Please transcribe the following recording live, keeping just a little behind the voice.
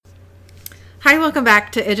Hi, welcome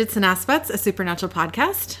back to Idiots and Aspets, a supernatural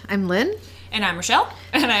podcast. I'm Lynn. And I'm Rochelle.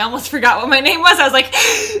 And I almost forgot what my name was. I was like,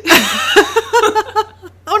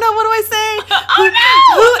 oh no, what do I say? Oh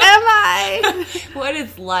Who am I? what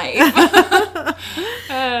is life?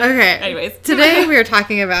 Okay. Anyways. Today we are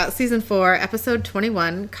talking about Season 4, Episode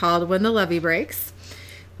 21, called When the Levee Breaks.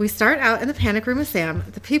 We start out in the panic room with Sam.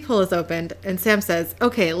 The peephole is opened, and Sam says,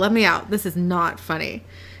 okay, let me out. This is not funny.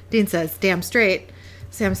 Dean says, damn straight.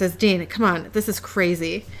 Sam says, Dean, come on, this is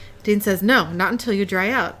crazy. Dean says, no, not until you dry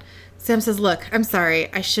out. Sam says, look, I'm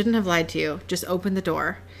sorry. I shouldn't have lied to you. Just open the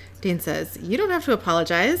door. Dean says, you don't have to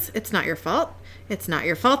apologize. It's not your fault. It's not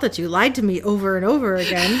your fault that you lied to me over and over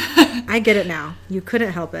again. I get it now. You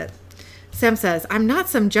couldn't help it. Sam says, I'm not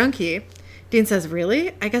some junkie. Dean says,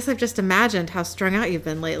 really? I guess I've just imagined how strung out you've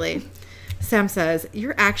been lately. Sam says,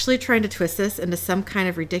 you're actually trying to twist this into some kind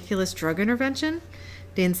of ridiculous drug intervention?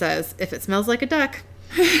 Dean says, if it smells like a duck.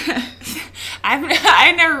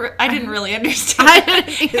 I didn't really understand. I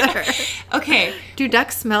didn't either. Okay. Do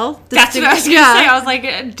ducks smell? That's what I was going to say. I was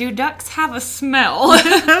like, do ducks have a smell?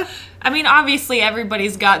 I mean, obviously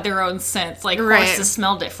everybody's got their own sense. Like horses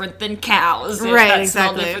smell different than cows. Right,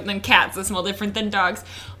 smell different than cats. That smell different than dogs.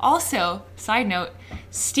 Also, side note,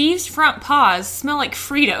 Steve's front paws smell like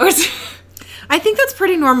Fritos. I think that's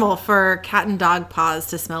pretty normal for cat and dog paws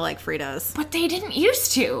to smell like Fritos. But they didn't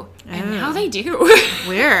used to. And now they do.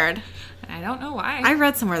 Weird. I don't know why. I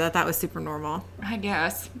read somewhere that was super normal. I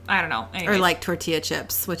guess. I don't know. Anyways. Or like tortilla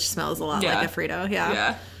chips, which smells a lot like a Frito.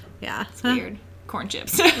 Yeah. It's weird. Corn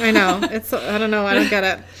chips. I know. I don't know. I don't get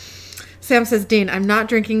it. Sam says, Dean, I'm not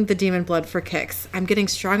drinking the demon blood for kicks. I'm getting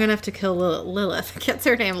strong enough to kill Lilith. Gets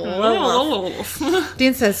her name Lilith.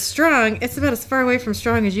 Dean says, strong? It's about as far away from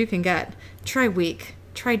strong as you can get. Try weak.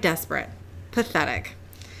 Try desperate. Pathetic.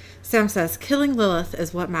 Sam says, killing Lilith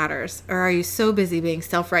is what matters. Or are you so busy being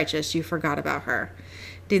self-righteous you forgot about her?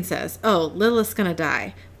 Dean says, oh, Lilith's gonna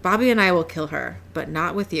die. Bobby and I will kill her, but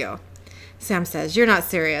not with you. Sam says, you're not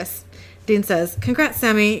serious. Dean says, congrats,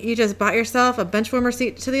 Sammy. You just bought yourself a benchwarmer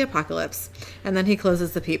seat to the apocalypse. And then he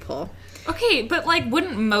closes the peephole. Okay, but like,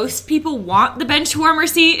 wouldn't most people want the bench warmer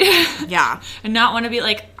seat? Yeah. And not want to be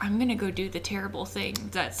like, I'm going to go do the terrible thing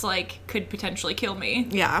that's like, could potentially kill me.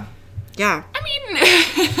 Yeah. Yeah. I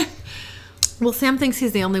mean... Well, Sam thinks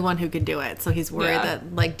he's the only one who could do it, so he's worried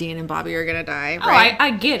that, like, Dean and Bobby are going to die, right? Oh,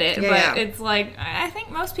 I get it, but it's like, I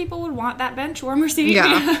think most people would want that bench warmer seat.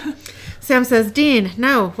 Yeah. Sam says, Dean,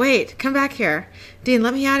 no, wait, come back here. Dean,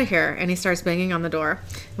 let me out of here. And he starts banging on the door.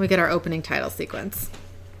 And we get our opening title sequence.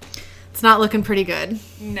 It's not looking pretty good.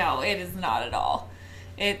 No, it is not at all.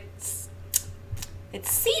 It's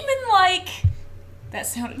semen-like... That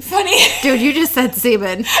sounded funny. Dude, you just said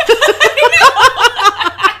semen.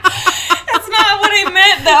 That's not what I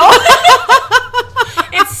meant,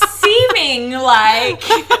 though. It's seeming like...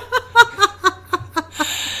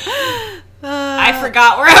 I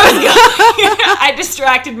forgot where I was going. I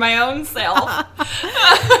distracted my own self.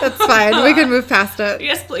 That's fine. We can move past it.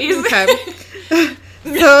 Yes, please. Okay.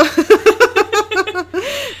 So,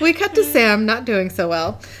 we cut to Sam not doing so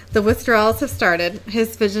well. The withdrawals have started.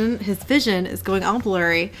 His vision is going all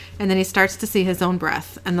blurry, and then he starts to see his own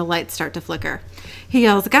breath, and the lights start to flicker. He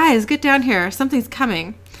yells, guys, get down here. Something's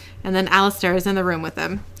coming. And then Alistair is in the room with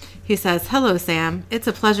him. He says, hello, Sam. It's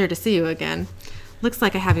a pleasure to see you again. Looks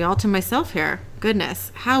like I have you all to myself here.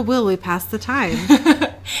 Goodness, how will we pass the time?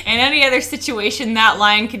 In any other situation, that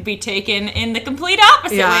line could be taken in the complete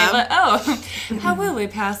opposite way. But, how will we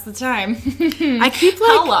pass the time? I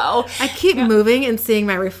keep moving and seeing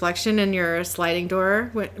my reflection in your sliding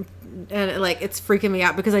door, and like it's freaking me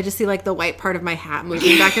out because I just see like the white part of my hat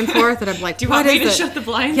moving back and forth, and I'm like, do you want me to shut the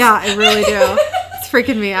blinds? Yeah, I really do. It's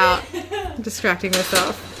freaking me out. I'm distracting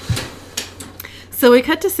myself. So we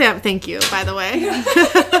cut to Sam. Thank you, by the way.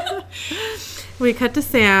 We cut to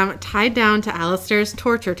Sam tied down to Alistair's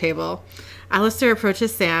torture table. Alistair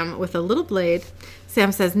approaches Sam with a little blade.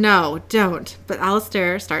 Sam says, no, don't. But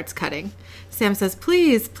Alistair starts cutting. Sam says,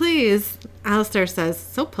 please, please. Alistair says,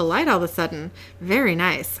 so polite all of a sudden. Very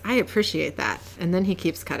nice. I appreciate that. And then he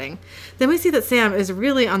keeps cutting. Then we see that Sam is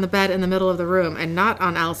really on the bed in the middle of the room and not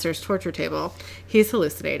on Alistair's torture table. He's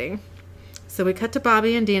hallucinating. So we cut to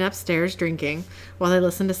Bobby and Dean upstairs drinking while they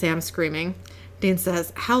listen to Sam screaming. Dean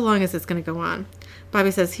says, how long is this going to go on?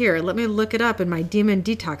 Bobby says, here, let me look it up in my demon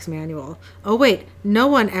detox manual. Oh, wait, no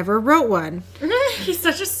one ever wrote one. He's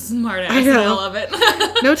such a smart ass. I love it.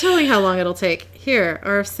 No telling how long it'll take. Here,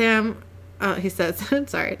 or if Sam... he says,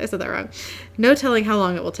 sorry, I said that wrong. No telling how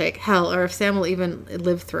long it will take. Hell, or if Sam will even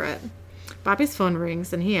live through it. Bobby's phone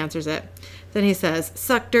rings, and he answers it. Then he says,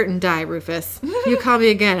 suck dirt and die, Rufus. You call me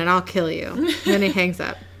again, and I'll kill you. Then he hangs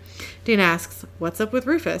up. Dean asks, what's up with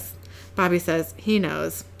Rufus? Bobby says, he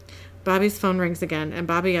knows. Bobby's phone rings again, and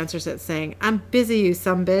Bobby answers it saying, I'm busy, you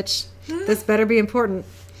sumbitch. This better be important.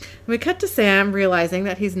 We cut to Sam realizing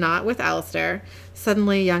that he's not with Alistair.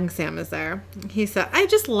 Suddenly, young Sam is there. He said, I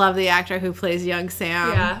just love the actor who plays young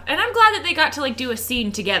Sam. Yeah, and I'm glad that they got to, like, do a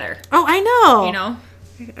scene together. Oh, I know. You know?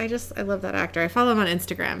 I love that actor. I follow him on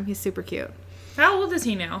Instagram. He's super cute. How old is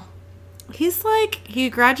he now? He's like, he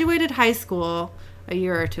graduated high school a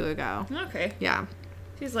year or two ago. Okay. Yeah.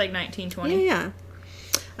 He's like 19, 20. Yeah.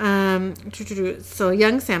 So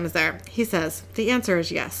young Sam is there. He says, the answer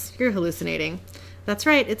is yes. You're hallucinating. That's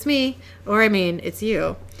right. It's me. Or I mean, it's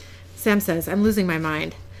you. Sam says, I'm losing my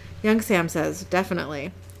mind. Young Sam says,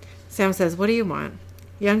 definitely. Sam says, what do you want?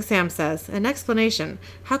 Young Sam says, an explanation.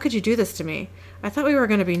 How could you do this to me? I thought we were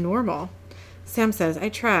going to be normal. Sam says, I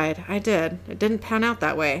tried. I did. It didn't pan out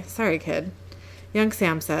that way. Sorry, kid. Young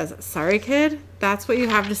Sam says, sorry, kid? That's what you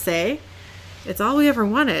have to say? It's all we ever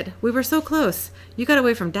wanted. We were so close. You got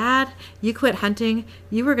away from Dad. You quit hunting.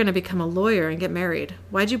 You were going to become a lawyer and get married.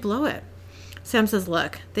 Why'd you blow it? Sam says,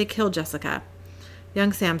 look, they killed Jessica.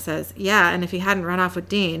 Young Sam says, yeah, and if he hadn't run off with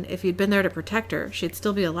Dean, if you'd been there to protect her, she'd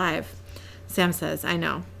still be alive. Sam says, I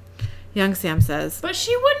know. Young Sam says, but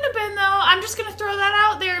she wouldn't have been, though. I'm just going to throw that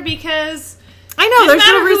out there because I know, there's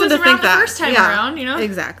no reason to think that. The first time around, you know?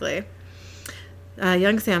 Exactly.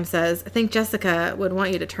 Young Sam says, I think Jessica would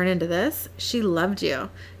want you to turn into this. She loved you.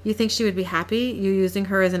 You think she would be happy, you using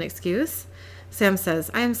her as an excuse? Sam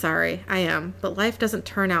says, I am sorry. I am. But life doesn't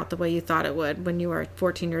turn out the way you thought it would when you were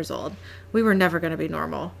 14 years old. We were never going to be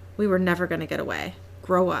normal. We were never going to get away.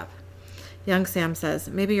 Grow up. Young Sam says,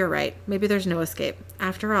 maybe you're right. Maybe there's no escape.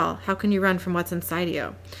 After all, how can you run from what's inside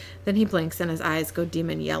you? Then he blinks and his eyes go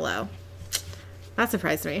demon yellow. That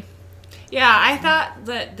surprised me. Yeah, I thought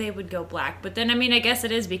that they would go black. But then, I mean, I guess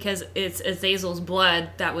it is because it's Azazel's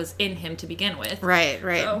blood that was in him to begin with. Right.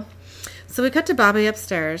 So we cut to Bobby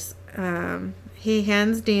upstairs. He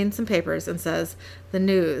hands Dean some papers and says, the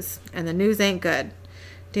news. And the news ain't good.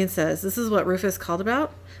 Dean says, this is what Rufus called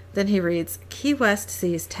about? Then he reads, Key West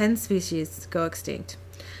sees 10 species go extinct.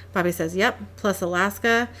 Bobby says, yep, plus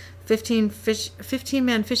Alaska,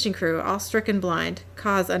 15-man fishing crew, all stricken blind,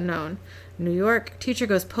 cause unknown. New York, teacher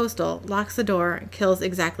goes postal, locks the door, and kills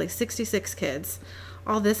exactly 66 kids.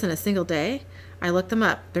 All this in a single day? I looked them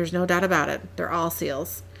up. There's no doubt about it. They're all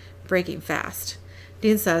SEALs. Breaking fast.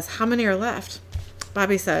 Dean says, how many are left?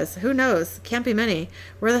 Bobby says, who knows? Can't be many.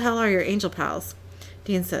 Where the hell are your angel pals?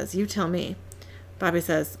 Dean says, you tell me. Bobby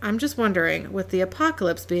says, I'm just wondering, with the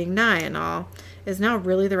apocalypse being nigh and all, is now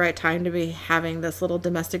really the right time to be having this little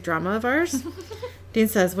domestic drama of ours? Dean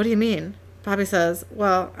says, what do you mean? Bobby says,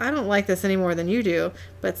 well, I don't like this any more than you do,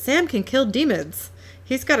 but Sam can kill demons.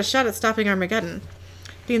 He's got a shot at stopping Armageddon.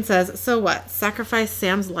 Dean says, so what? Sacrifice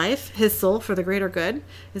Sam's life, his soul, for the greater good?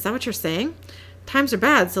 Is that what you're saying? Times are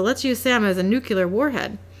bad, so let's use Sam as a nuclear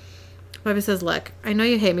warhead. Bobby says, look, I know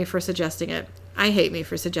you hate me for suggesting it. I hate me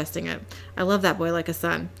for suggesting it. I love that boy like a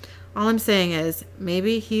son. All I'm saying is,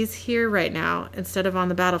 maybe he's here right now instead of on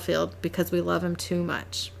the battlefield because we love him too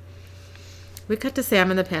much. We cut to Sam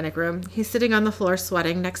in the panic room. He's sitting on the floor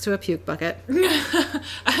sweating next to a puke bucket.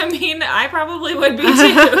 I mean, I probably would be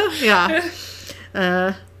too.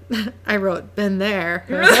 Yeah. I wrote, been there.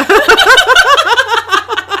 The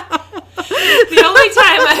only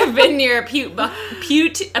time I've been near a puke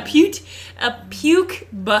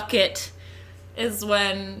bucket is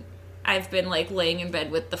when I've been like laying in bed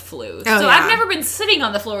with the flu. Oh, so yeah. I've never been sitting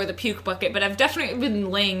on the floor with a puke bucket, but I've definitely been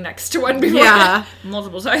laying next to one before. Yeah.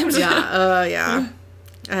 Multiple times. Yeah.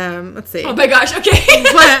 Let's see. Oh my gosh, okay.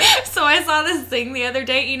 What? So I saw this thing the other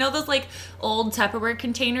day. You know those like old Tupperware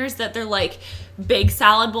containers that they're like big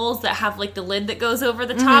salad bowls that have like the lid that goes over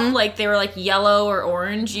the top? Mm-hmm. Like they were like yellow or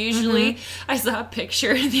orange usually. I saw a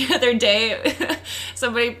picture the other day.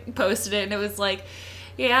 Somebody posted it and it was like,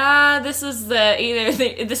 yeah, this is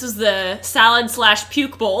the salad /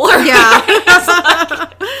 puke bowl. Yeah.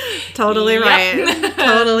 Like, totally yep. right.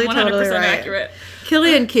 Totally 100% right. accurate.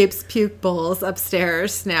 Killian keeps puke bowls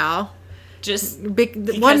upstairs now. Just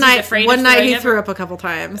one night he up. threw up a couple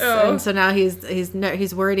times, Oh. and so now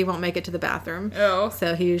he's worried he won't make it to the bathroom. Oh.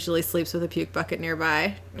 So he usually sleeps with a puke bucket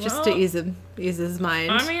nearby, just to ease his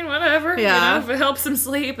mind. I mean, whatever. Yeah. You know, if it helps him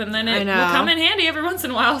sleep, and then it know. will come in handy every once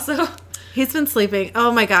in a while. So He's been sleeping.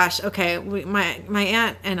 Oh my gosh. Okay, my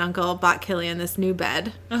aunt and uncle bought Killian this new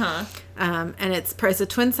bed. And it's a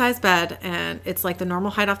twin size bed, and it's like the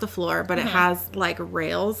normal height off the floor, but it has like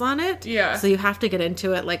rails on it. Yeah. So you have to get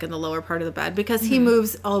into it like in the lower part of the bed because he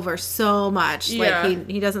moves over so much. Yeah. Like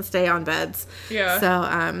he doesn't stay on beds. Yeah.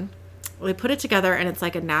 So we put it together, and it's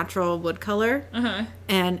like a natural wood color,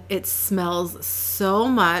 and it smells so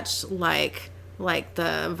much like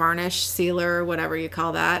the varnish sealer, whatever you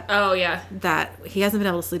call that. Oh, yeah. That he hasn't been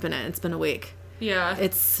able to sleep in it. It's been a week. Yeah.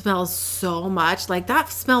 It smells so much. Like, that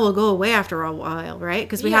smell will go away after a while, right?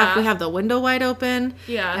 Because we have the window wide open.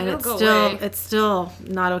 Yeah, and it's still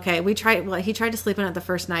not okay. He tried to sleep in it the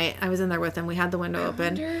first night. I was in there with him. We had the window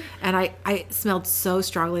open. And I smelled so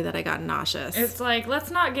strongly that I got nauseous. It's like, let's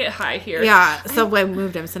not get high here. Yeah. So we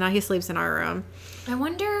moved him. So now he sleeps in our room. I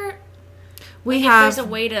wonder if there's a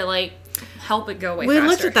way to, like, help it go away faster. We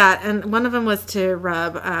looked at that, and one of them was to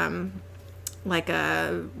rub like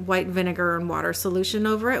a white vinegar and water solution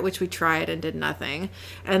over it, which we tried and did nothing.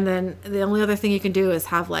 And then the only other thing you can do is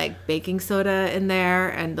have like baking soda in there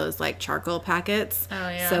and those like charcoal packets. Oh,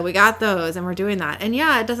 yeah. So we got those, and we're doing that. And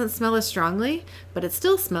yeah, it doesn't smell as strongly, but it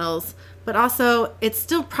still smells. But also, it's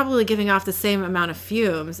still probably giving off the same amount of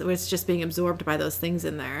fumes. It's just being absorbed by those things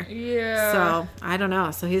in there. Yeah. So, I don't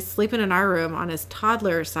know. So, he's sleeping in our room on his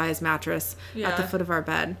toddler-sized mattress at the foot of our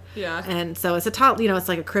bed. Yeah. And so, it's it's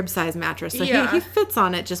like a crib-sized mattress. So, he fits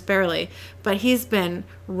on it just barely. But he's been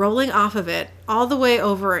rolling off of it all the way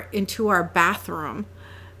over into our bathroom.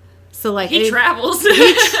 So, like... He travels.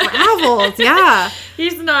 He travels, yeah.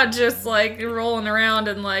 He's not just, like, rolling around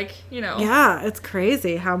and, like, you know. Yeah, it's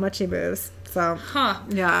crazy how much he moves. So,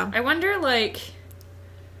 yeah. I wonder, like,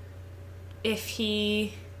 if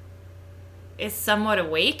he is somewhat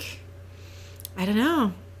awake. I don't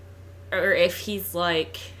know. Or if he's,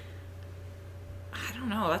 like... I don't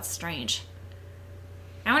know. That's strange.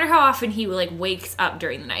 I wonder how often he, like, wakes up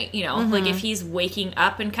during the night, you know? Like, if he's waking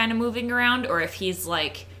up and kind of moving around, or if he's,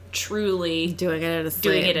 like... truly doing it in his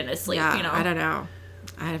sleep. Yeah, you know. I don't know.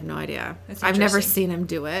 I have no idea. That's I've never seen him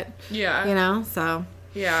do it. Yeah. You know, so.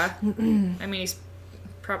 Yeah. I mean, he's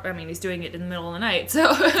doing it in the middle of the night,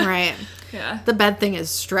 so. Right. Yeah. The bed thing is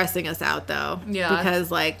stressing us out, though. Yeah.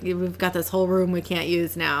 Because, like, we've got this whole room we can't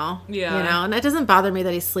use now. Yeah. You know, and it doesn't bother me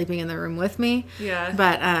that he's sleeping in the room with me. Yeah.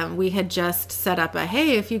 But we had just set up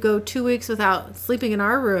hey, if you go 2 weeks without sleeping in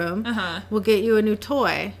our room, we'll get you a new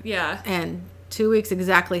toy. Yeah. And 2 weeks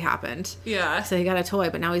exactly happened. Yeah. So he got a toy,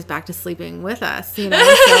 but now he's back to sleeping with us, you know?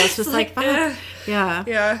 So it's just like, fuck. Yeah.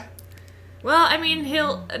 Yeah. Well, I mean,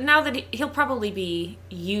 he'll probably be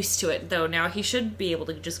used to it, though. Now he should be able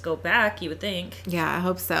to just go back, you would think. Yeah, I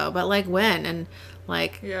hope so. But, like, when? And,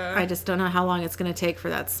 like, yeah. I just don't know how long it's going to take for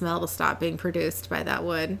that smell to stop being produced by that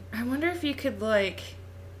wood. I wonder if you could, like...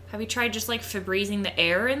 Have you tried just, like, Febrezing the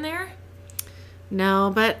air in there? No,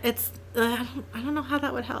 but it's... I don't know how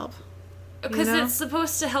that would help. Because it's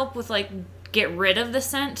supposed to help with, like, get rid of the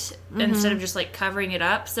scent instead of just, like, covering it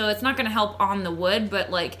up. So it's not going to help on the wood, but,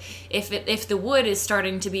 like, if the wood is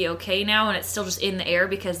starting to be okay now and it's still just in the air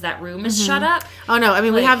because that room is shut up. Oh, no. I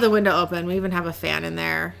mean, we have the window open. We even have a fan in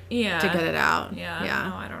there to get it out. Yeah.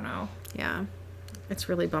 No, I don't know. Yeah. It's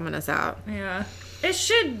really bumming us out. Yeah. It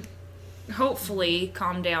should hopefully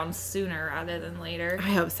calm down sooner rather than later.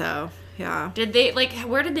 I hope so. Yeah. Did they, like,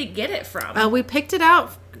 where did they get it from? We picked it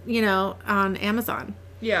out, on Amazon.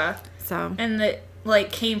 Yeah. So. And it,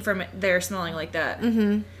 like, came from there smelling like that.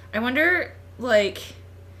 Mm-hmm. I wonder, like,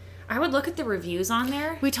 I would look at the reviews on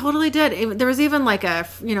there. We totally did. There was even, like,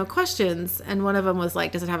 questions, and one of them was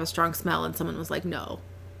like, does it have a strong smell? And someone was like, no.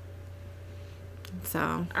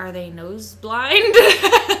 So. Are they nose blind?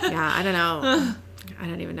 Yeah, I don't know. I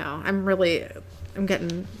don't even know. I'm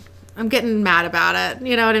getting mad about it.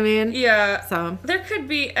 You know what I mean? Yeah. So. There could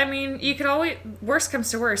be, I mean, you could always, worst comes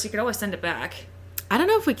to worst, you could always send it back. I don't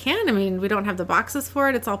know if we can. I mean, we don't have the boxes for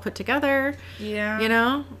it. It's all put together. Yeah. You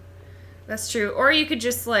know? That's true. Or you could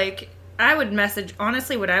just, like,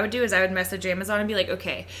 honestly, what I would do is I would message Amazon and be like,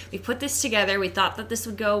 okay, we put this together. We thought that this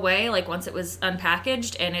would go away, like, once it was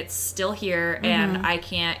unpackaged, and it's still here, and I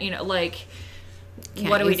can't, like...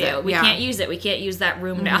 What do we do? We can't use it. We can't use that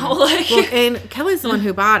room now. Like, well, and Kelly's the one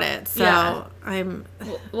who bought it, so yeah. I'm.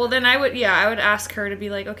 Well, then I would ask her to be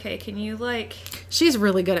like, okay, can you like? She's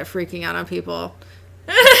really good at freaking out on people.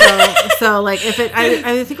 So like, if it,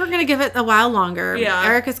 I think we're gonna give it a while longer. Yeah.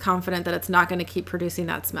 Eric is confident that it's not going to keep producing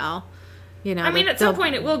that smell. You know. I mean, at some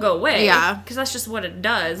point it will go away. Yeah. Because that's just what it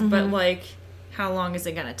does. But like. How long is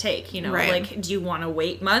it going to take? You know, right. Like, do you want to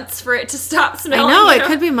wait months for it to stop smelling? I know, it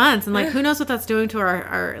could be months. And, like, who knows what that's doing to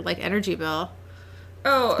our like, energy bill.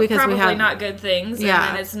 Oh, because probably not good things. Yeah.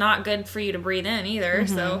 And then it's not good for you to breathe in either,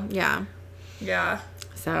 so. Yeah. Yeah.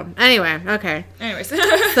 So, anyway, okay. Anyways.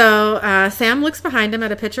 So, Sam looks behind him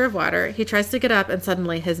at a pitcher of water. He tries to get up, and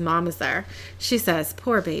suddenly his mom is there. She says,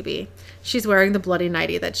 poor baby. She's wearing the bloody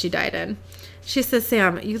nightie that she died in. She says,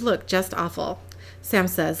 Sam, you look just awful. Sam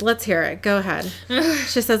says, let's hear it. Go ahead.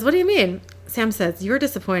 She says, what do you mean? Sam says, you're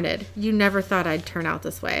disappointed. You never thought I'd turn out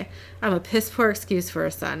this way. I'm a piss-poor excuse for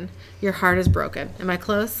a son. Your heart is broken. Am I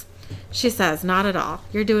close? She says, not at all.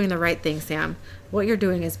 You're doing the right thing, Sam. What you're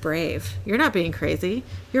doing is brave. You're not being crazy.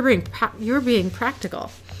 You're being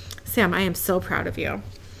practical. Sam, I am so proud of you.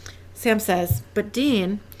 Sam says, but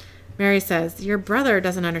Dean... Mary says, your brother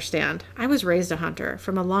doesn't understand. I was raised a hunter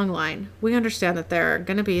from a long line. We understand that there are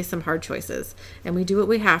going to be some hard choices, and we do what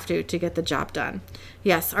we have to get the job done.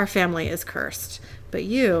 Yes, our family is cursed, but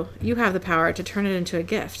you have the power to turn it into a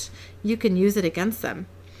gift. You can use it against them.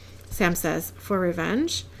 Sam says, for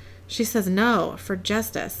revenge? She says, no, for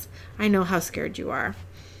justice. I know how scared you are.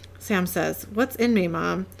 Sam says, what's in me,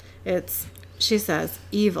 Mom? She says,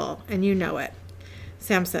 evil, and you know it.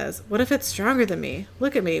 Sam says, what if it's stronger than me?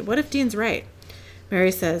 Look at me. What if Dean's right?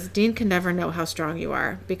 Mary says, Dean can never know how strong you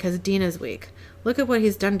are because Dean is weak. Look at what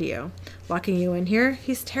he's done to you. Locking you in here,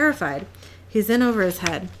 he's terrified. He's in over his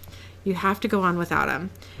head. You have to go on without him.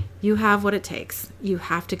 You have what it takes. You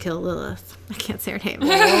have to kill Lilith. I can't say her name.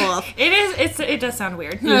 Lilith. It does sound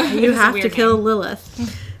weird. You have to kill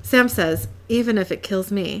Lilith. Sam says, even if it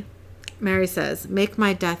kills me. Mary says, make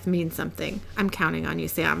my death mean something. I'm counting on you,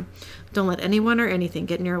 Sam. Don't let anyone or anything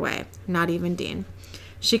get in your way, not even Dean.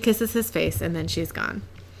 She kisses his face, and then she's gone.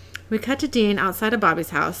 We cut to Dean outside of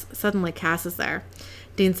Bobby's house. Suddenly, Cass is there.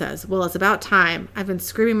 Dean says, well, it's about time. I've been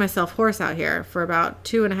screaming myself hoarse out here for about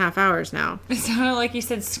 2.5 hours now. It sounded like you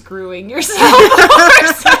said screwing yourself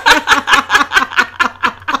hoarse.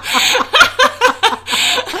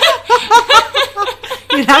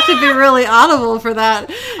 You'd have to be really audible for that.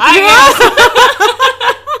 I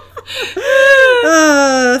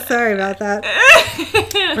Oh, sorry about that.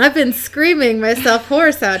 I've been screaming myself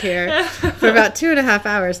hoarse out here for about 2.5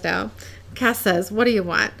 hours now. Cass says, what do you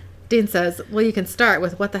want? Dean says, well, you can start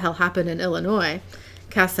with what the hell happened in Illinois.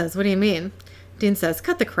 Cass says, what do you mean? Dean says,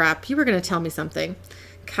 cut the crap. You were going to tell me something.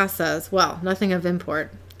 Cass says, well, nothing of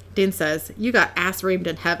import. Dean says, you got ass reamed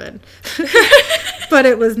in heaven. But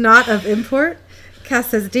it was not of import? Cass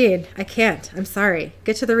says, Dean, I can't. I'm sorry.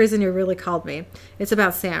 Get to the reason you really called me. It's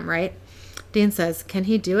about Sam, right? Dean says, can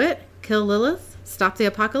he do it? Kill Lilith? Stop the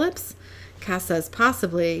apocalypse? Cass says,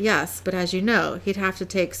 possibly, yes, but as you know, he'd have to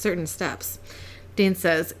take certain steps. Dean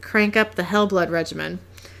says, crank up the Hellblood regimen.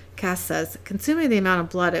 Cass says, consuming the amount of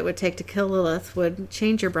blood it would take to kill Lilith would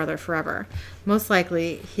change your brother forever. Most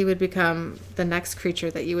likely, he would become the next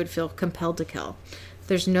creature that you would feel compelled to kill.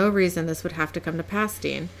 There's no reason this would have to come to pass,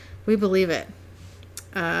 Dean. We believe it.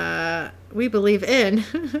 We believe in,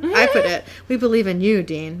 I put it, we believe in you,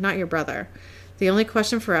 Dean, not your brother. The only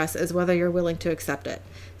question for us is whether you're willing to accept it.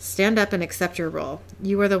 Stand up and accept your role.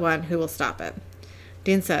 You are the one who will stop it.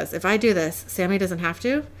 Dean says, if I do this, Sammy doesn't have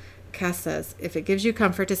to? Cass says, if it gives you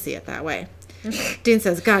comfort to see it that way. Dean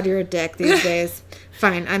says, God, you're a dick these days.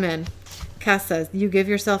 Fine, I'm in. Cass says, you give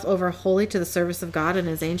yourself over wholly to the service of God and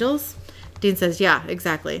his angels? Dean says, yeah,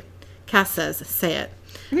 exactly. Cass says, say it.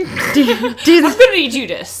 I'm going to need you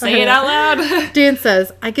to say it out loud. Dean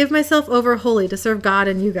says, I give myself over wholly to serve God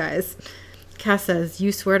and you guys. Cass says,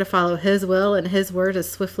 you swear to follow his will and his word as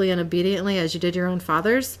swiftly and obediently as you did your own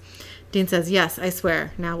father's? Dean says, yes, I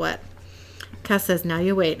swear. Now what? Cass says, now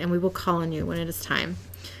you wait and we will call on you when it is time.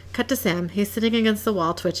 Cut to Sam. He's sitting against the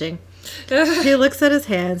wall twitching. He looks at his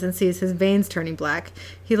hands and sees his veins turning black.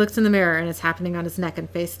 He looks in the mirror and it's happening on his neck and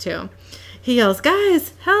face too. He yells,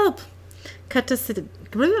 guys, help! Cut to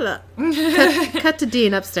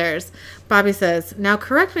Dean upstairs. Bobby says, now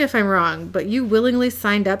correct me if I'm wrong, but you willingly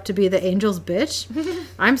signed up to be the angel's bitch?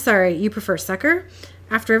 I'm sorry, you prefer sucker?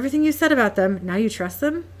 After everything you said about them, now you trust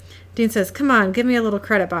them? Dean says, come on, give me a little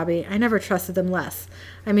credit, Bobby. I never trusted them less.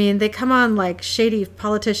 I mean, they come on like shady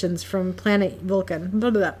politicians from planet Vulcan. Blah,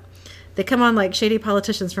 blah, blah. They come on like shady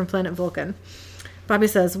politicians from planet Vulcan. Bobby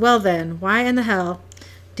says, well then, why in the hell?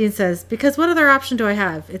 Dean says, because what other option do I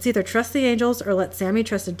have? It's either trust the angels or let Sammy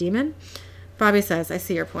trust a demon. Bobby says, I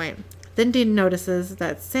see your point. Then Dean notices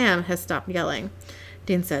that Sam has stopped yelling.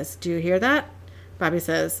 Dean says, do you hear that? Bobby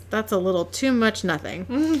says, that's a little too much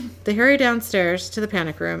nothing. They hurry downstairs to the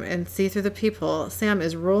panic room and see through the peephole Sam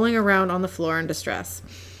is rolling around on the floor in distress.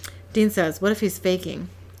 Dean says, what if he's faking?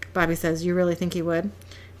 Bobby says, you really think he would?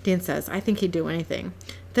 Dean says, I think he'd do anything.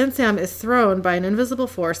 Then Sam is thrown by an invisible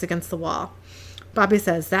force against the wall. Bobby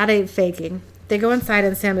says, that ain't faking. They go inside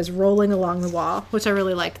and Sam is rolling along the wall, which I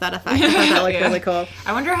really liked that effect. I thought that looked really cool.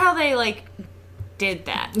 I wonder how they, did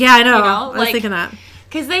that. Yeah, I know. You know? I was thinking that.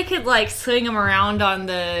 Because they could, swing him around on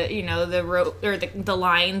the, the rope, or the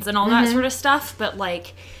lines and all that sort of stuff. But,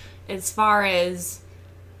 as far as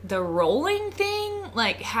the rolling thing,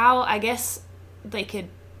 how, I guess, they could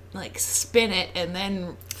like spin it and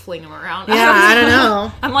then fling him around. Yeah, I don't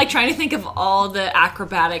know. I'm like trying to think of all the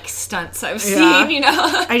acrobatic stunts I've Yeah. seen, you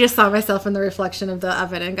know? I just saw myself in the reflection of the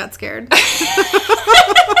oven and got scared.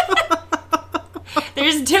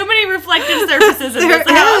 There's too many reflective surfaces in this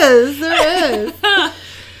house. There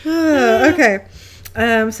is. Okay.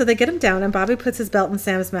 So they get him down, and Bobby puts his belt in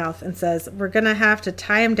Sam's mouth and says, "We're going to have to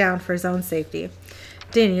tie him down for his own safety.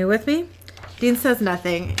 Dean, you with me?" Dean says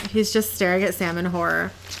nothing. He's just staring at Sam in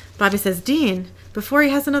horror. Bobby says, "Dean, before he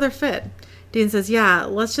has another fit." Dean says, "Yeah,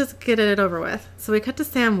 let's just get it over with." So we cut to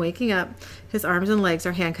Sam waking up. His arms and legs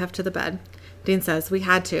are handcuffed to the bed. Dean says, "We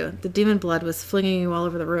had to. The demon blood was flinging you all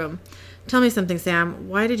over the room. Tell me something, Sam.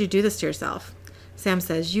 Why did you do this to yourself?" Sam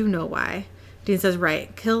says, "You know why." Dean says,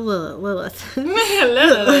 "Right. Kill Lilith."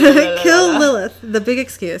 Kill Lilith. The big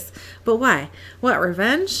excuse. But why? What,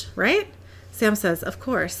 revenge? Right? Sam says, "Of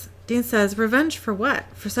course." Dean says, "Revenge for what?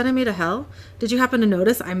 For sending me to hell? Did you happen to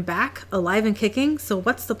notice I'm back, alive and kicking? So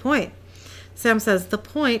what's the point?" Sam says, "The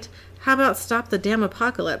point? How about stop the damn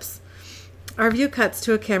apocalypse?" Our view cuts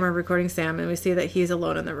to a camera recording Sam, and we see that he's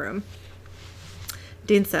alone in the room.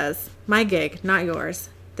 Dean says, "My gig, not yours.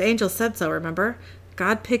 The angel said so, remember?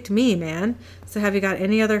 God picked me, man. So have you got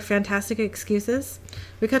any other fantastic excuses?"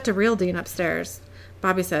 We cut to real Dean upstairs.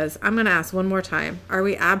 Bobby says, "I'm going to ask one more time. Are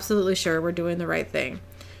we absolutely sure we're doing the right thing?"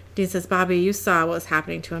 Dean says, "Bobby, you saw what was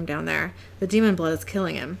happening to him down there. The demon blood is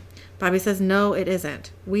killing him." Bobby says, "No, it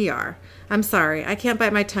isn't. We are. I'm sorry. I can't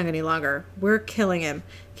bite my tongue any longer. We're killing him.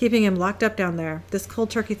 Keeping him locked up down there. This cold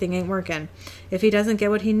turkey thing ain't working. If he doesn't get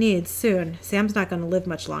what he needs soon, Sam's not going to live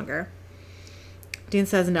much longer." Dean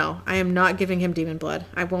says, "No, I am not giving him demon blood.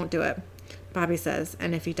 I won't do it." Bobby says,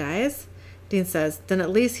 "And if he dies?" Dean says, "Then at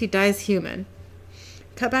least he dies human."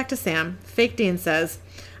 Cut back to Sam. Fake Dean says,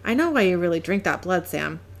 "I know why you really drink that blood,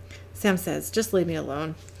 Sam." Sam says, "Just leave me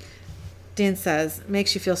alone." Dean says,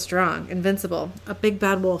 "Makes you feel strong, invincible, a big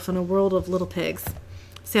bad wolf in a world of little pigs."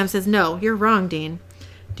 Sam says, "No, you're wrong, Dean."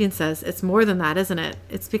 Dean says, "It's more than that, isn't it?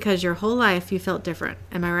 It's because your whole life you felt different.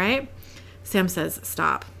 Am I right?" Sam says,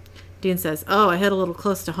 "Stop." Dean says, "Oh, I hit a little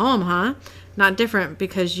close to home, huh? Not different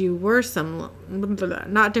because you were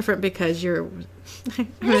not different because you're..." I'm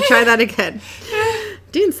going to try that again.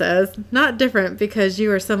 Dean says, "Not different because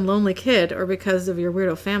you are some lonely kid or because of your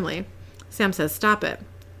weirdo family." Sam says, "Stop it."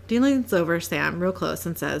 Dean leans over Sam real close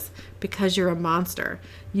and says, "Because you're a monster.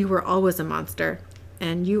 You were always a monster.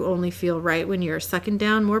 And you only feel right when you're sucking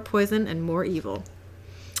down more poison and more evil."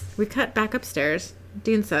 We cut back upstairs.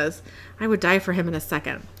 Dean says, "I would die for him in a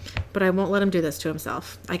second, but I won't let him do this to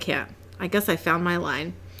himself. I can't. I guess I found my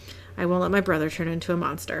line. I won't let my brother turn into a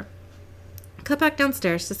monster." Cut back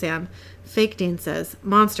downstairs to Sam. Fake Dean says,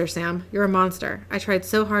 "Monster, Sam. You're a monster. I tried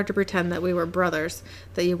so hard to pretend that we were brothers,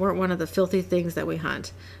 that you weren't one of the filthy things that we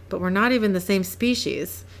hunt. But we're not even the same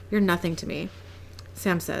species. You're nothing to me."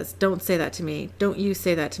 Sam says, "Don't say that to me. Don't you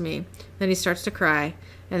say that to me." Then he starts to cry,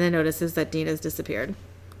 and then notices that Dean has disappeared.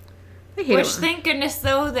 I hate Which, it. thank goodness,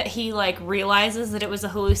 though, that he, like, realizes that it was a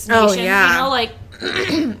hallucination. Oh, yeah. You know, like,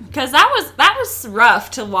 because that was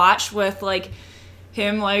rough to watch with, like,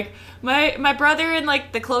 him, like, my brother and,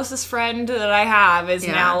 like, the closest friend that I have is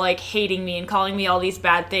now, like, hating me and calling me all these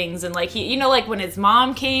bad things. And, like, he, you know, like, when his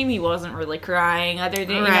mom came, he wasn't really crying. Other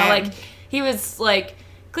than, you know, like, he was, like,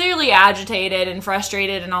 clearly agitated and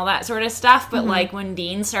frustrated and all that sort of stuff. But, like, when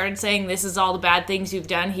Dean started saying, "This is all the bad things you've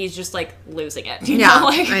done," he's just, like, losing it. You know?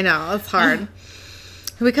 Like, I know. It's hard.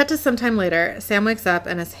 We cut to some time later. Sam wakes up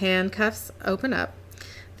and his handcuffs open up.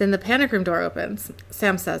 Then the panic room door opens.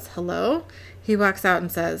 Sam says, "Hello?" He walks out and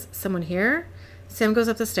says, "Someone here?" Sam goes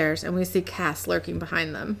up the stairs and we see Cass lurking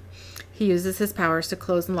behind them. He uses his powers to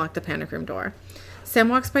close and lock the panic room door. Sam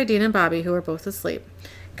walks by Dean and Bobby, who are both asleep.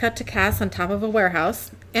 Cut to Cass on top of a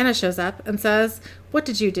warehouse. Anna shows up and says, "What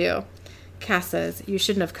did you do?" Cass says, "You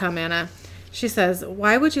shouldn't have come, Anna." She says,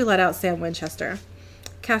 "Why would you let out Sam Winchester?"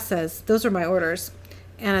 Cass says, "Those were my orders."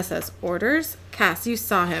 Anna says, "Orders?" Cass, you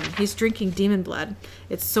saw him. He's drinking demon blood.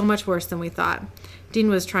 It's so much worse than we thought. Dean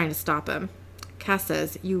was trying to stop him. Cass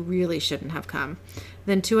says, "You really shouldn't have come."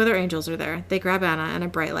 Then two other angels are there. They grab Anna and a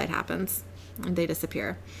bright light happens. And they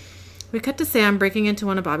disappear. We cut to Sam breaking into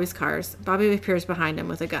one of Bobby's cars. Bobby appears behind him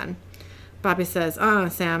with a gun. Bobby says,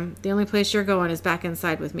 Sam, the only place you're going is back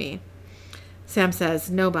inside with me." Sam says,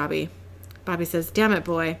 "No, Bobby." Bobby says, "Damn it,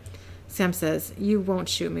 boy." Sam says, "You won't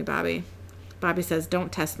shoot me, Bobby." Bobby says,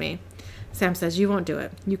 "Don't test me." Sam says, "You won't do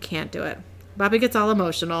it. You can't do it." Bobby gets all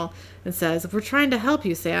emotional and says, "We're trying to help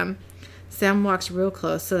you, Sam." Sam walks real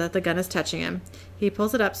close so that the gun is touching him. He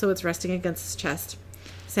pulls it up so it's resting against his chest.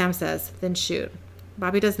 Sam says, "Then shoot."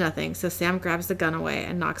 Bobby does nothing, so Sam grabs the gun away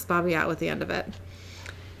and knocks Bobby out with the end of it.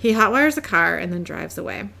 He hotwires the car and then drives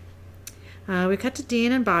away. We cut to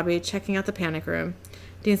Dean and Bobby checking out the panic room.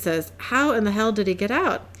 Dean says, how in the hell did he get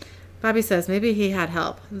out? Bobby says, maybe he had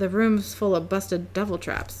help. The room's full of busted devil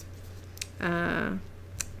traps. Sorry.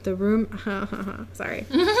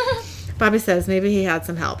 Bobby says, maybe he had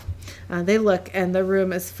some help. They look, and the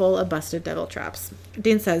room is full of busted devil traps.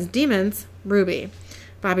 Dean says, demons, Ruby.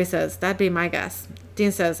 Bobby says, that'd be my guess.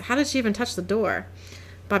 Dean says, how did she even touch the door?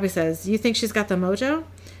 Bobby says, you think she's got the mojo?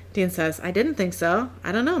 Dean says, I didn't think so.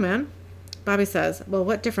 I don't know, man. Bobby says, well,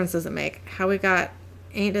 what difference does it make? How we got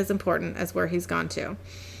ain't as important as where he's gone to.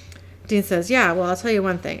 Dean says, yeah, well, I'll tell you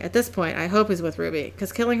one thing. At this point, I hope he's with Ruby,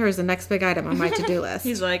 because killing her is the next big item on my to-do list.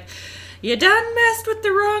 He's like, you done messed with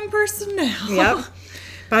the wrong person now. Yep.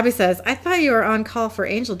 Bobby says, I thought you were on call for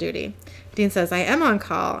angel duty. Dean says, I am on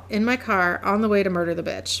call, in my car, on the way to murder the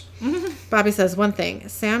bitch. Bobby says, one thing,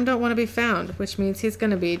 Sam don't want to be found, which means he's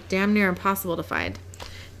going to be damn near impossible to find.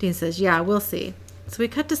 Dean says, yeah, we'll see. So we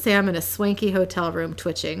cut to Sam in a swanky hotel room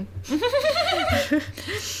twitching.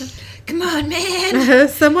 Come on, man.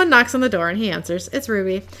 Someone knocks on the door and he answers. It's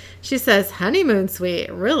Ruby. She says, honeymoon suite.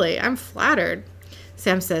 Really? I'm flattered.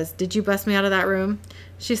 Sam says, did you bust me out of that room?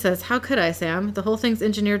 She says, how could I, Sam? The whole thing's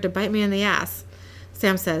engineered to bite me in the ass.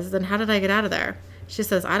 Sam says, then how did I get out of there? She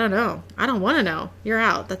says, I don't know. I don't want to know. You're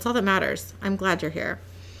out. That's all that matters. I'm glad you're here.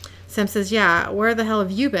 Sam says, yeah, where the hell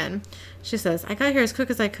have you been? She says, I got here as quick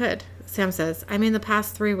as I could. Sam says, I mean the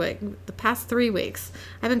past 3 weeks.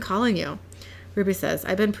 I've been calling you. Ruby says,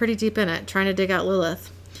 I've been pretty deep in it, trying to dig out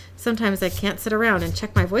Lilith. Sometimes I can't sit around and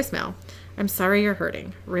check my voicemail. I'm sorry you're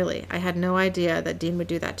hurting. Really, I had no idea that Dean would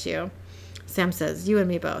do that to you. Sam says, you and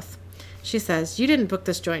me both. She says, you didn't book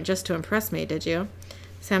this joint just to impress me, did you?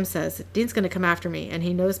 Sam says, Dean's going to come after me, and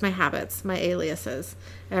he knows my habits, my aliases,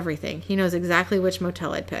 everything. He knows exactly which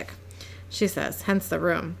motel I'd pick. She says, hence the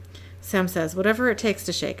room. Sam says, whatever it takes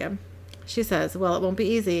to shake him. She says, well, it won't be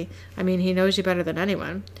easy. I mean, he knows you better than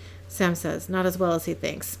anyone. Sam says, not as well as he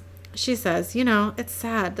thinks. She says, you know, it's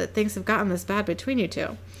sad that things have gotten this bad between you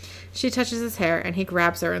two. She touches his hair, and he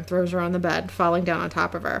grabs her and throws her on the bed, falling down on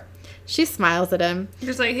top of her. She smiles at him.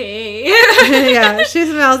 Just like, hey. Yeah, she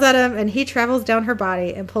smiles at him, and he travels down her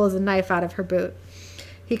body and pulls a knife out of her boot.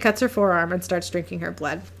 He cuts her forearm and starts drinking her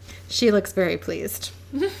blood. She looks very pleased.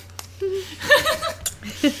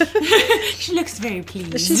 She looks very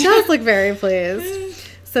pleased. She does look very pleased.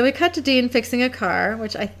 So we cut to Dean fixing a car,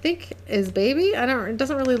 which I think is Baby. It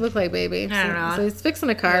doesn't really look like Baby. I don't know. So he's fixing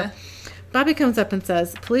a car. Yeah. Bobby comes up and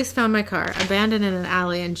says, police found my car, abandoned in an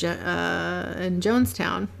alley in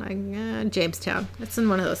Jonestown. Jamestown. It's in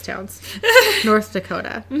one of those towns. North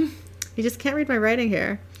Dakota. You just can't read my writing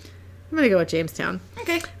here. I'm going to go with Jamestown.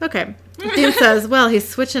 Okay. Dean says, well, he's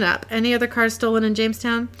switching up. Any other cars stolen in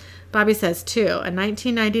Jamestown? Bobby says 2. A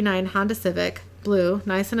 1999 Honda Civic, blue,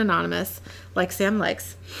 nice and anonymous, like Sam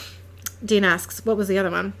likes. Dean asks, what was the other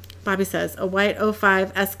one? Bobby says, a white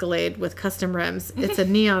 05 Escalade with custom rims. It's a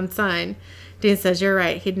neon sign. Dean says, you're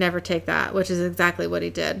right. He'd never take that, which is exactly what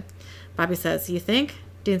he did. Bobby says, you think?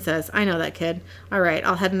 Dean says, I know that kid. All right,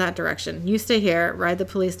 I'll head in that direction. You stay here, ride the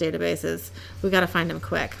police databases. We got to find him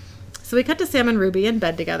quick. So we cut to Sam and Ruby in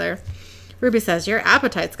bed together. Ruby says, your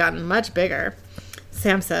appetite's gotten much bigger.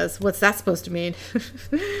 Sam says, what's that supposed to mean?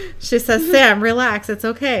 She says, Sam, relax. It's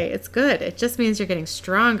okay. It's good. It just means you're getting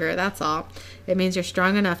stronger. That's all. It means you're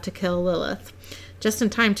strong enough to kill Lilith. Just in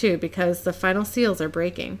time, too, because the final seals are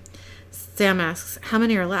breaking. Sam asks, how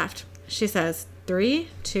many are left? She says, 3,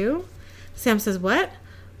 2. Sam says, what?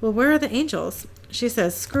 Well, where are the angels? She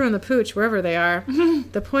says, screw in the pooch, wherever they are.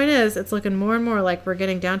 The point is, it's looking more and more like we're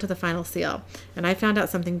getting down to the final seal. And I found out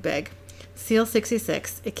something big. Seal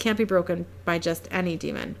 66. It can't be broken by just any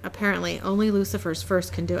demon. Apparently, only Lucifer's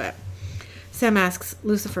first can do it. Sam asks,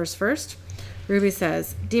 Lucifer's first? Ruby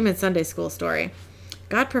says, Demon Sunday School story.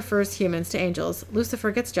 God prefers humans to angels. Lucifer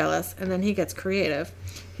gets jealous, and then he gets creative.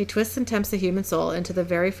 He twists and tempts the human soul into the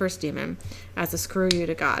very first demon as a screw you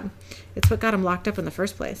to God. It's what got him locked up in the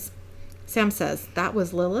first place. Sam says, that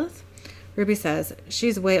was Lilith? Ruby says,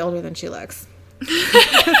 she's way older than she looks.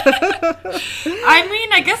 I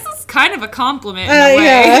mean, I guess it's kind of a compliment in a way.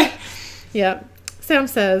 Yeah. Yep. Sam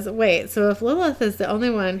says, wait, so if Lilith is the only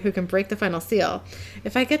one who can break the final seal,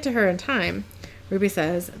 if I get to her in time, Ruby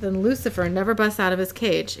says, then Lucifer never busts out of his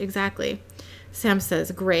cage. Exactly. Sam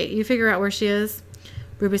says, great. You figure out where she is?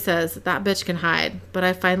 Ruby says, that bitch can hide, but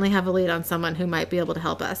I finally have a lead on someone who might be able to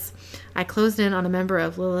help us. I closed in on a member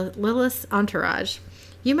of Lilith's entourage.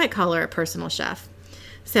 You might call her a personal chef.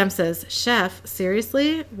 Sam says, chef,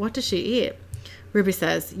 seriously? What does she eat? Ruby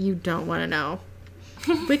says, you don't want to know.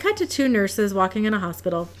 We cut to two nurses walking in a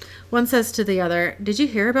hospital. One says to the other, "Did you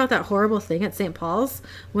hear about that horrible thing at St. Paul's?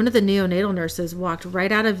 One of the neonatal nurses walked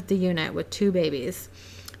right out of the unit with 2 babies."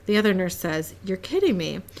 The other nurse says, "You're kidding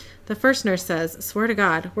me." The first nurse says, "Swear to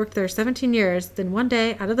God, worked there 17 years, then one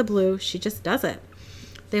day, out of the blue, she just does it."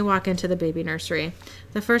 They walk into the baby nursery.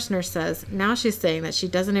 The first nurse says, now she's saying that she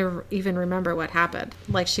doesn't even remember what happened,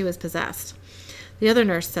 like she was possessed. The other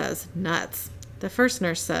nurse says, "Nuts." The first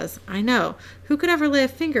nurse says, "I know. Who could ever lay a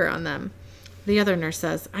finger on them?" The other nurse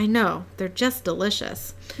says, "I know. They're just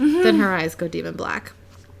delicious." Then her eyes go demon black.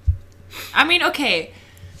 I mean, okay.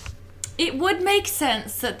 It would make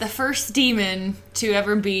sense that the first demon to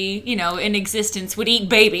ever be, in existence would eat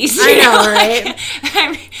babies. I know, right?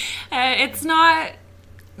 I mean, it's not...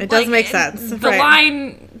 It does make sense. The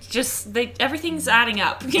line just... everything's adding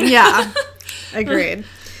up. Yeah. Agreed.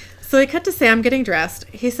 So we cut to Sam getting dressed.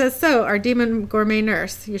 He says, "So, our demon gourmet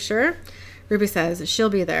nurse, you sure?" Ruby says, "She'll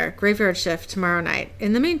be there. Graveyard shift tomorrow night.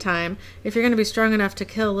 In the meantime, if you're going to be strong enough to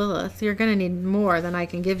kill Lilith, you're going to need more than I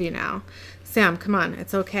can give you now. Sam, come on.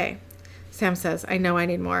 It's okay." Sam says, "I know I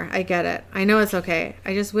need more. I get it. I know it's okay.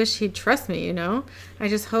 I just wish he'd trust me, I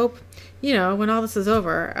just hope, when all this is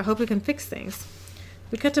over, I hope we can fix things."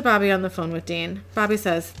 We cut to Bobby on the phone with Dean. Bobby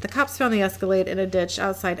says, "The cops found the Escalade in a ditch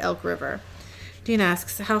outside Elk River." Dean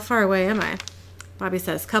asks, "How far away am I?" Bobby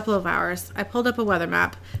says, "Couple of hours. I pulled up a weather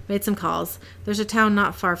map, made some calls. There's a town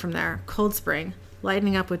not far from there, Cold Spring,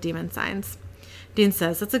 lighting up with demon signs." Dean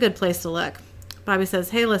says, "That's a good place to look." Bobby says,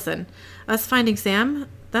 "Hey, listen, us finding Sam,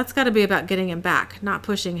 that's got to be about getting him back, not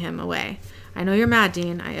pushing him away. I know you're mad,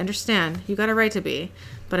 Dean. I understand. You got a right to be.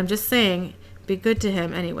 But I'm just saying, be good to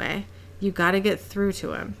him anyway. You got to get through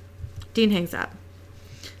to him." Dean hangs up.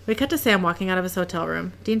 We cut to Sam walking out of his hotel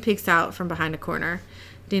room. Dean peeks out from behind a corner.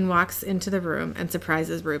 Dean walks into the room and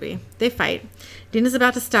surprises Ruby. They fight. Dean is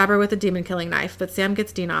about to stab her with a demon-killing knife, but Sam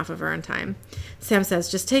gets Dean off of her in time. Sam says,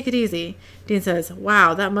 "Just take it easy." Dean says,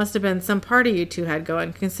 "Wow, that must have been some party you two had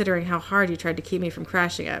going, considering how hard you tried to keep me from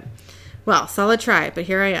crashing it." "Well, solid try, but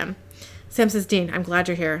here I am." Sam says, "Dean, I'm glad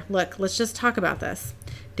you're here. Look, let's just talk about this."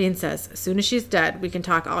 Dean says, "As soon as she's dead, we can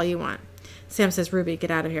talk all you want." Sam says, "Ruby,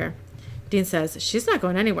 get out of here." Dean says, "She's not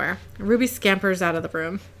going anywhere." Ruby scampers out of the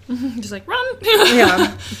room. Just like, run!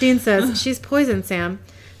 Yeah. Dean says, "She's poisoned, Sam."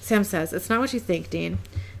 Sam says, "It's not what you think, Dean."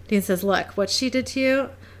 Dean says, "Look, what she did to you,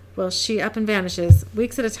 well, she up and vanishes,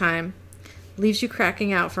 weeks at a time, leaves you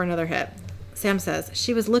cracking out for another hit." Sam says,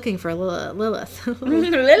 "She was looking for Lilith."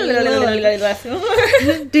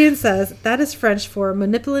 Dean says, "That is French for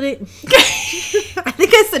manipulating." I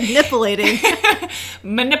think I said nippulating.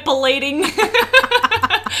 Manipulating.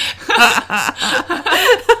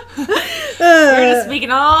 We're just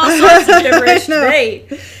speaking all sorts of gibberish today.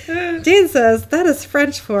 Dean says, "That is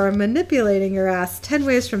French for manipulating your ass 10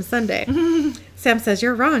 ways from Sunday." Sam says,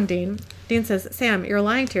 "You're wrong, Dean." Dean says, "Sam, you're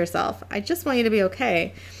lying to yourself. I just want you to be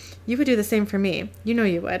okay. You would do the same for me. You know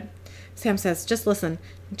you would." Sam says, "Just listen.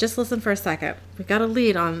 Just listen for a second. We got a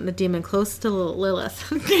lead on the demon close to Lilith."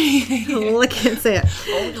 I can't say it.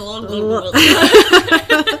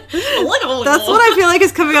 That's what I feel like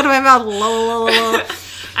is coming out of my mouth.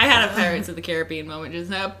 I had a Pirates of the Caribbean moment just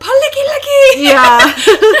now. Palicky licky!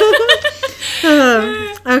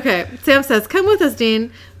 Yeah. Okay. Sam says, "Come with us,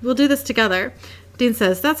 Dean. We'll do this together." Dean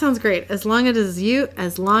says, "That sounds great. As long as it is you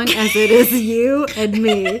and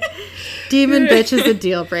me." Demon bitch is a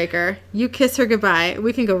deal breaker. You kiss her goodbye.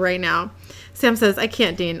 We can go right now. Sam says, "I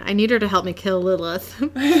can't, Dean. I need her to help me kill Lilith."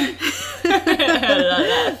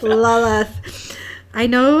 Lilith. "I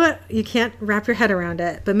know you can't wrap your head around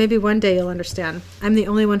it, but maybe one day you'll understand. I'm the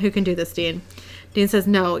only one who can do this, Dean." Dean says,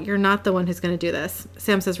 "No, you're not the one who's going to do this."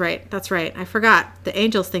 Sam says, "Right. That's right. I forgot. The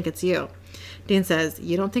angels think it's you." Dean says,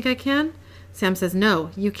 "You don't think I can?" Sam says,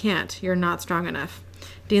 "No, you can't. You're not strong enough."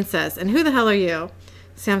 Dean says, "And who the hell are you?"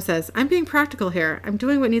 Sam says, "I'm being practical here. I'm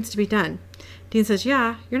doing what needs to be done." Dean says,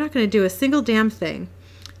 "Yeah, you're not going to do a single damn thing."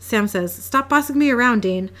 Sam says, "Stop bossing me around,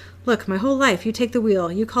 Dean. Look, my whole life you take the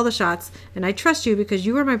wheel, you call the shots, and I trust you because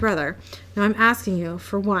you are my brother. Now I'm asking you,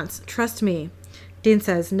 for once, trust me." Dean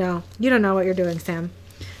says, "No, you don't know what you're doing, Sam."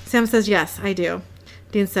 Sam says, "Yes, I do."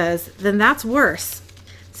 Dean says, "Then that's worse."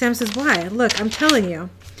 Sam says, "Why? Look, I'm telling you."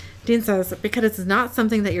 Dean says, "Because it's not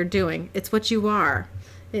something that you're doing. It's what you are.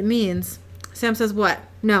 It means..." Sam says, "What?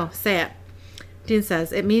 No, say it." Dean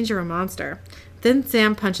says, "It means you're a monster." Then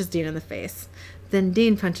Sam punches Dean in the face. Then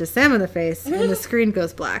Dean punches Sam in the face, and the screen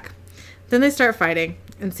goes black. Then they start fighting,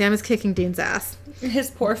 and Sam is kicking Dean's ass.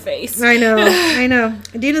 His poor face. I know.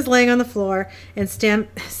 Dean is laying on the floor, and Sam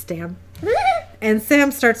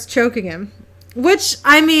starts choking him. Which,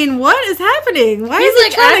 I mean, what is happening? Why He's is he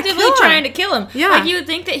like trying actively to kill him? trying to kill him. Yeah. Like you would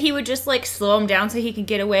think that he would just like slow him down so he could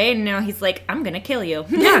get away, and now he's like, I'm gonna kill you.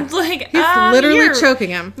 Yeah. Like He's literally you're- choking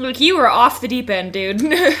him. Like you were off the deep end, dude.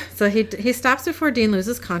 So he stops before Dean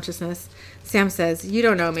loses consciousness. Sam says, "You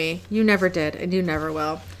don't know me. You never did, and you never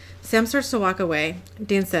will." Sam starts to walk away.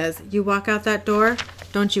 Dean says, "You walk out that door,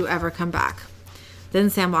 don't you ever come back." Then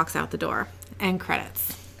Sam walks out the door. End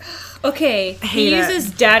credits. Okay, he hate it. uses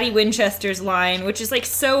Daddy Winchester's line, which is like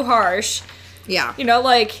so harsh. Yeah. You know,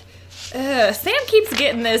 like Sam keeps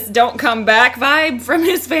getting this "don't come back" vibe from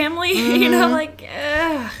his family. You know, like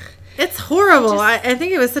It's horrible. I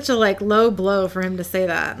think it was such a like low blow for him to say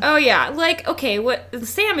that. oh yeah, like okay, what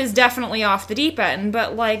Sam is definitely off the deep end,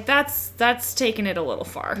 but like that's taking it a little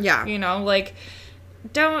far. Yeah. You know, like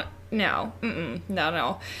don't no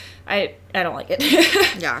I don't like it.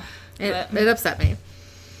 Yeah. But- It upset me.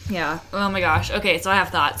 Yeah. Oh my gosh. Okay, so I have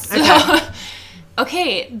thoughts. Okay.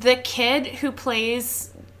 Okay, the kid who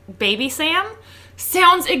plays Baby Sam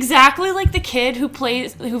sounds exactly like the kid who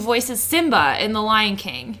voices Simba in The Lion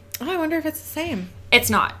King. Oh, I wonder if it's the same. It's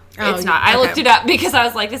not. Oh, It's not. I okay. looked it up because I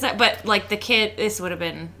was like, but like the kid, this would have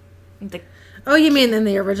been the. Oh, you mean in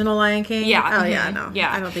the original Lion King? Yeah, Oh, yeah, mhm, no.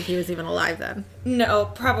 yeah. I don't think he was even alive then. No,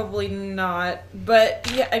 probably not.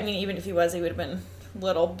 But yeah, I mean, even if he was, he would have been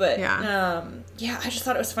little. But Yeah. yeah, I just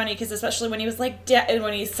thought it was funny because especially when he was like and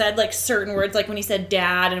when he said like certain words, like when he said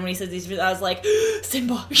dad and when he said these, I was like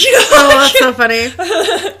Simba. You know? Oh, that's so funny.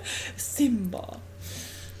 Simba.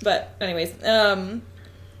 But anyways,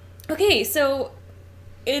 okay, so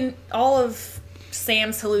in all of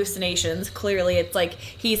Sam's hallucinations, clearly it's like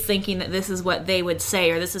he's thinking that this is what they would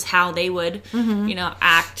say or this is how they would, you know,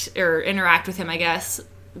 act or interact with him, I guess,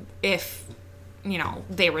 if, you know,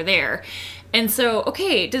 they were there. And so,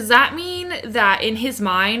 okay, does that mean that in his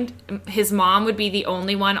mind, his mom would be the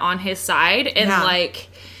only one on his side? And, Yeah. like,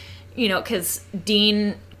 you know, because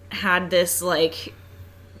Dean had this, like,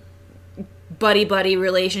 buddy-buddy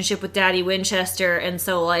relationship with Daddy Winchester, and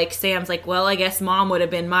so, like, Sam's like, well, I guess Mom would have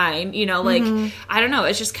been mine. You know, like, I don't know.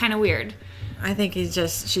 It's just kind of weird. I think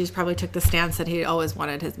she's probably took the stance that he always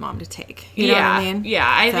wanted his mom to take. You know what I mean? Yeah,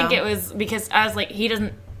 I So- think it was because I was like, he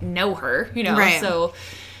doesn't know her, you know, Right. so,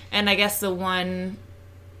 and I guess the one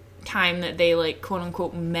time that they, like,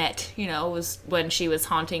 quote-unquote met, you know, was when she was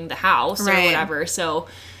haunting the house or Right. whatever, so,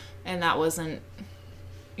 and that wasn't,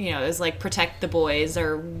 you know, it was, like, protect the boys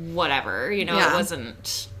or whatever, you know, Yeah. it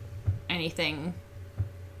wasn't anything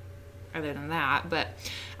other than that, but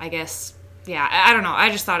I guess, yeah, I don't know, I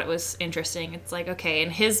just thought it was interesting. It's like, okay, in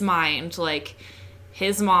his mind, like,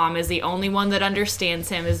 his mom is the only one that understands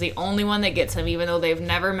him, is the only one that gets him, even though they've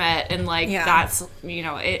never met, and, like, Yeah. that's, you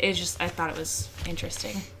know, it's just, I thought it was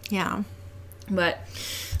interesting. Yeah. But,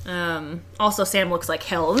 also Sam looks like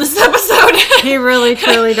hell in this episode. He really,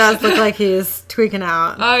 truly does look like he's tweaking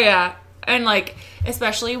out. Oh, yeah. And, like,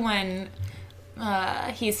 especially when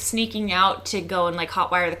he's sneaking out to go and, like,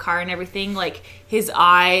 hotwire the car and everything, like, his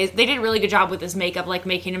eyes, they did a really good job with his makeup, like,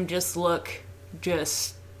 making him just look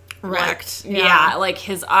just Wrecked. Like, yeah, like,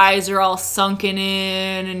 his eyes are all sunken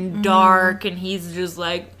in and dark, and he's just,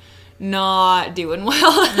 like, not doing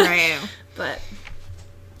well. Right. But,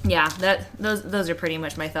 yeah, those are pretty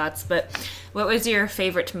much my thoughts. But what was your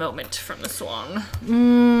favorite moment from the Swan?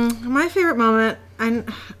 My favorite moment,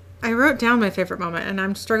 I wrote down my favorite moment, and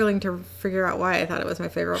I'm struggling to figure out why I thought it was my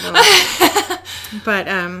favorite moment. But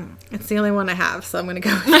it's the only one I have, so I'm going to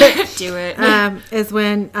go with it. Do it. Is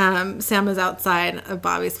when Sam is outside of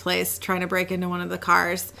Bobby's place trying to break into one of the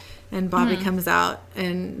cars, and Bobby comes out,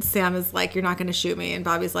 and Sam is like, "You're not going to shoot me," and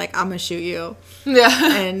Bobby's like, "I'm going to shoot you."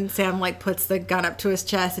 Yeah. And Sam like puts the gun up to his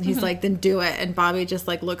chest, and he's like, "Then do it." And Bobby just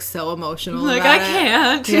like looks so emotional. Like, about I it.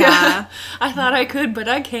 can't. Yeah. I thought I could, but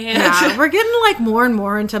I can't. Yeah, we're getting like more and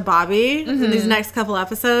more into Bobby in these next couple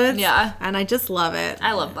episodes. Yeah. And I just love it.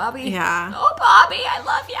 I love Bobby. Yeah. Oh, Bobby, I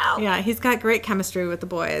love you. Yeah, he's got great chemistry with the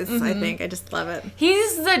boys, I think. I just love it.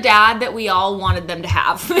 He's the dad that we all wanted them to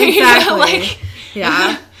have. Exactly. Like,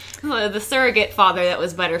 Yeah. the surrogate father that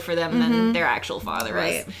was better for them than their actual father was.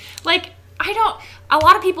 Right. Like, a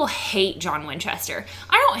lot of people hate John Winchester.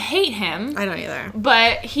 I don't hate him, I don't either.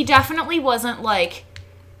 but he definitely wasn't, like,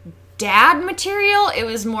 dad material. It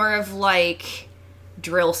was more of, like,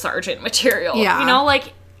 drill sergeant material. Yeah. You know,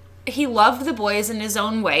 like, he loved the boys in his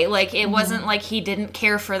own way. Like, it wasn't like he didn't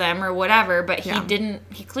care for them or whatever, but Yeah.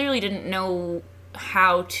 he clearly didn't know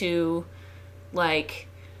how to, like,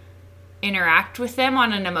 interact with them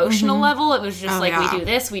on an emotional level. It was just Oh, like, yeah. we do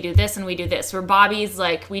this, and we do this. Where Bobby's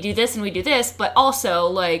like, we do this and we do this, but also,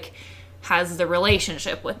 like, has the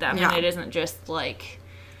relationship with them. Yeah. And it isn't just, like,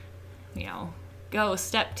 you know, go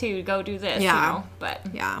step 2, go do this. Yeah. You know? But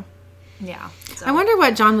Yeah. yeah. So. I wonder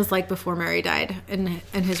what John was like before Mary died in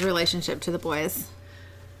his relationship to the boys.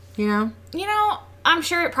 You know? You know, I'm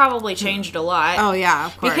sure it probably changed a lot. Oh, yeah,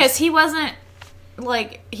 of course. Because he wasn't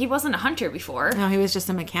a hunter before. No, he was just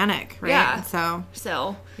a mechanic, right? Yeah.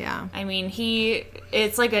 So, yeah. I mean,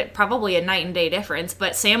 it's like probably a night and day difference,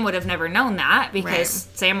 but Sam would have never known that because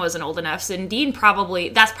Sam wasn't old enough. So, and Dean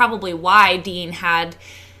that's probably why Dean had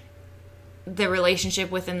the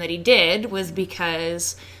relationship with him that he did, was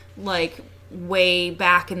because, like, way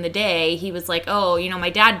back in the day, he was like, oh, you know, my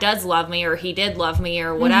dad does love me, or he did love me,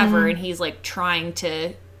 or whatever, and he's, like, trying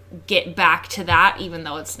to get back to that, even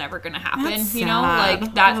though it's never gonna happen. That's you know, sad.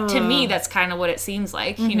 like, that to me, that's kind of what it seems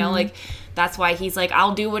like. You know, like, that's why he's like,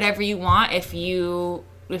 I'll do whatever you want if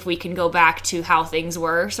we can go back to how things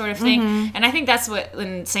were, sort of thing. And I think that's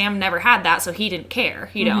and Sam never had that, so he didn't care,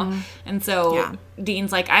 you know. And so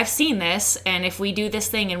Dean's like, I've seen this, and if we do this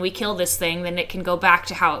thing and we kill this thing, then it can go back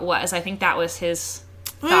to how it was. I think that was his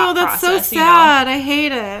thought that's process, so sad. I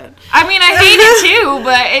hate it. I mean, I hate it too,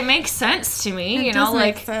 but it makes sense to me, you know,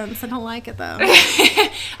 like, makes sense. I don't like it though.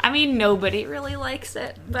 I mean, nobody really likes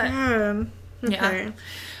it, but Okay. yeah.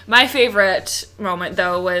 My favorite moment,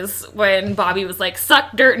 though, was when Bobby was like,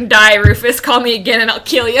 suck dirt and die, Rufus, call me again and I'll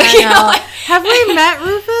kill you. I You know, know. like, Have we met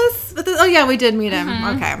Rufus? Oh, yeah, we did meet him.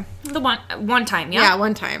 Okay. the one time, yeah? Yeah,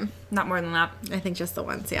 one time. Not more than that. I think just the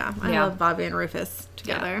once, yeah. I Yeah. love Bobby and Rufus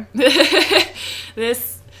together.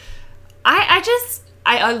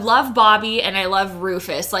 I love Bobby and I love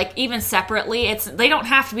Rufus. Like, even separately, they don't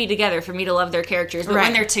have to be together for me to love their characters, but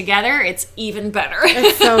when they're together, it's even better.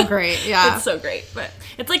 It's so great, yeah. It's so great. But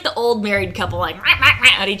it's like the old married couple, like,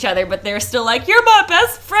 at each other, but they're still like, you're my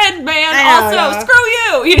best friend, man. I know, Also, yeah. screw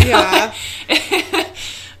you. You know? Yeah.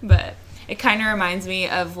 But it kind of reminds me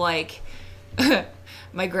of, like,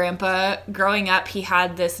 my grandpa, growing up, he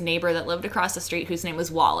had this neighbor that lived across the street whose name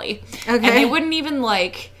was Wally. Okay. And they wouldn't even,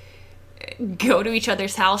 like, go to each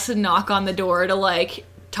other's house and knock on the door to, like,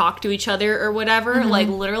 talk to each other or whatever. Like,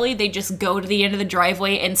 literally, they just go to the end of the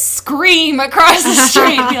driveway and scream across the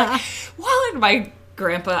street and be like, Wally. My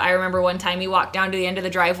grandpa, I remember one time he walked down to the end of the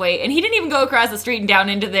driveway and he didn't even go across the street and down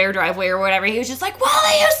into their driveway or whatever. He was just like,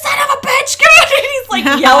 Wally, you son of a bitch, come out. And he's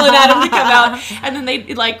like yelling at him to come out. And then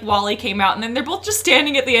they, like, Wally came out and then they're both just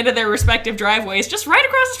standing at the end of their respective driveways, just right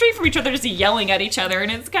across the street from each other, just yelling at each other.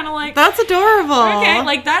 And it's kind of like, That's adorable. okay,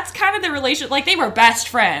 like, that's kind of the relation. Like, they were best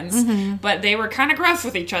friends, but they were kind of gruff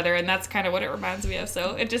with each other, and that's kind of what it reminds me of.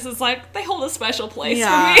 So it just is like, they hold a special place for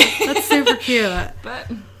me. That's super cute. But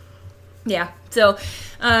yeah, so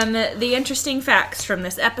the interesting facts from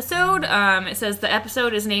this episode, it says the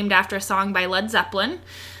episode is named after a song by Led Zeppelin.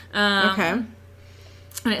 Okay.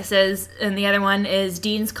 And it says, and the other one is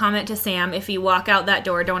Dean's comment to Sam, if you walk out that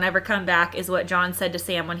door, don't ever come back, is what John said to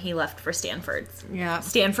Sam when he left for Stanford's. Yeah.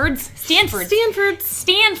 Stanford.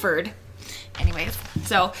 Anyways,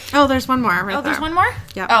 so. Oh, there's one more right Oh, there's there. one more?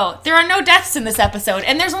 Yeah. Oh, there are no deaths in this episode.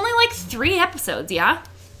 And there's only like 3 episodes, yeah?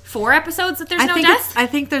 4 episodes that there's no deaths? I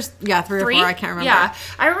think there's, 3 or 4. I can't remember. Yeah.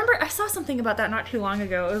 I remember, I saw something about that not too long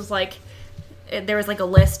ago. It was like, there was like a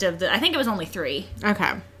list of I think it was only 3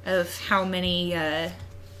 Okay. of how many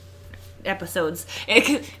episodes.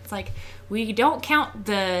 It's like, we don't count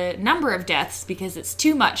the number of deaths because it's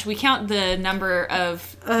too much. We count the number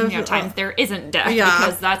of times there isn't death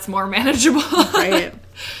because that's more manageable. Right.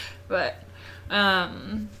 But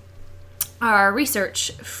our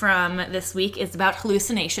research from this week is about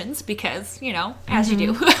hallucinations because, you know, as you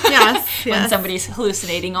do. Yes. When somebody's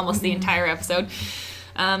hallucinating almost the entire episode.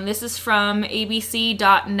 This is from abc.net.au.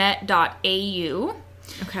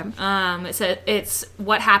 Okay. It's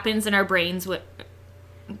what happens in our brains with...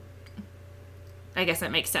 I guess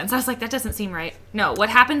that makes sense. I was like, that doesn't seem right. No, what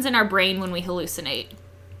happens in our brain when we hallucinate?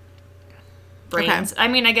 Brains. Okay. I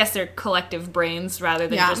mean, I guess they're collective brains rather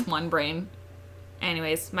than just one brain.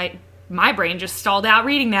 Anyways, my brain just stalled out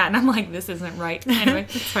reading that, and I'm like, this isn't right. Anyway.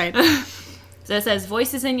 It's fine. So it says,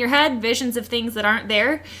 voices in your head, visions of things that aren't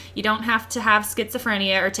there. You don't have to have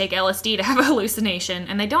schizophrenia or take LSD to have a hallucination,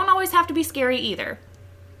 and they don't always have to be scary either.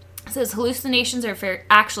 It says hallucinations are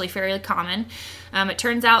actually fairly common. It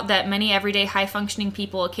turns out that many everyday high-functioning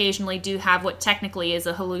people occasionally do have what technically is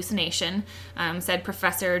a hallucination, said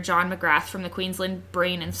Professor John McGrath from the Queensland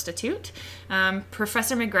Brain Institute.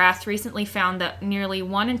 Professor McGrath recently found that nearly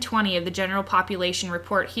 1 in 20 of the general population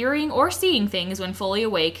report hearing or seeing things when fully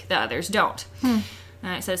awake that others don't.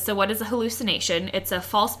 It says, so what is a hallucination? It's a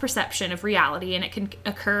false perception of reality, and it can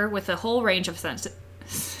occur with a whole range of senses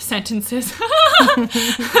sentences.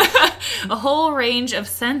 A whole range of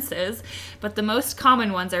senses, but the most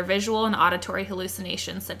common ones are visual and auditory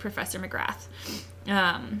hallucinations, said Professor McGrath.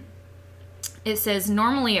 It says,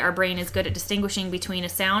 normally our brain is good at distinguishing between a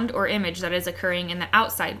sound or image that is occurring in the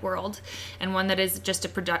outside world and one that is just a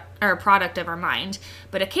product of our mind.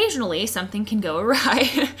 But occasionally, something can go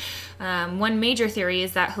awry. One major theory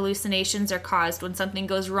is that hallucinations are caused when something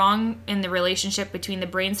goes wrong in the relationship between the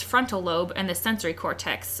brain's frontal lobe and the sensory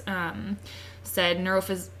cortex, said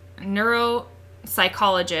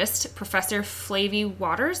neuropsychologist Professor Flavie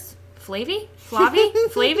Waters. Flavie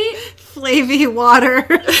Water.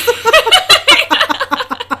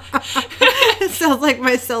 It sounds like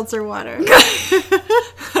my seltzer water.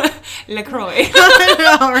 LaCroix. I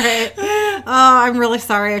know, right? Oh, I'm really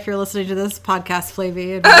sorry if you're listening to this podcast,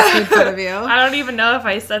 Flavie, and I'm making fun of you. I don't even know if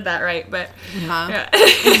I said that right, but... Yeah.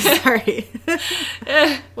 I'm sorry.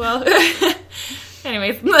 Well,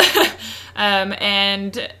 anyways.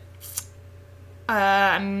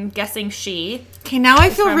 I'm guessing she... Okay, now I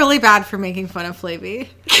feel really bad for making fun of Flavie.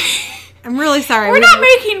 I'm really sorry. We're not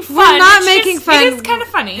making fun. We're not making fun. It is kind of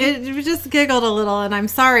funny. We just giggled a little, and I'm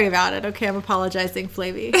sorry about it. Okay, I'm apologizing,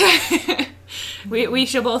 Flavie. we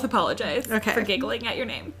should both apologize for giggling at your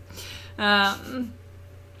name.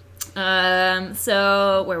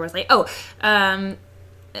 So where was I?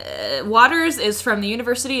 Waters is from the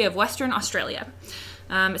University of Western Australia.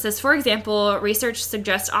 It says, for example, research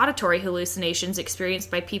suggests auditory hallucinations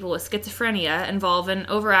experienced by people with schizophrenia involve an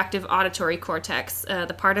overactive auditory cortex,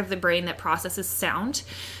 the part of the brain that processes sound.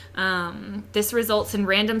 This results in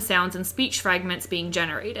random sounds and speech fragments being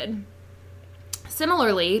generated.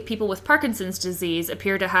 Similarly, people with Parkinson's disease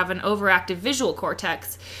appear to have an overactive visual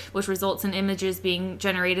cortex, which results in images being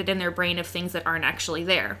generated in their brain of things that aren't actually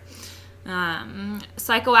there.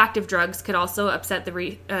 Psychoactive drugs could also upset the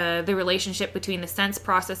relationship between the sense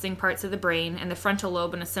processing parts of the brain and the frontal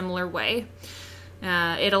lobe in a similar way.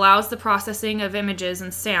 It allows the processing of images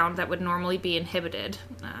and sound that would normally be inhibited,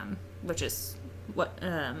 which is what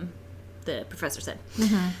the professor said.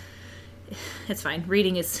 Mm-hmm. It's fine.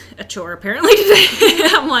 Reading is a chore apparently today.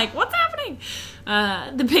 I'm like, what's happening?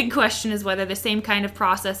 The big question is whether the same kind of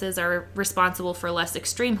processes are responsible for less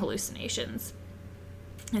extreme hallucinations.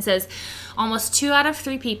 It says, almost 2 out of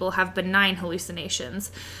 3 people have benign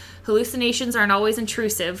hallucinations. Hallucinations aren't always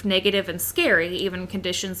intrusive, negative, and scary, even in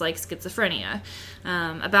conditions like schizophrenia.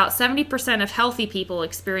 About 70% of healthy people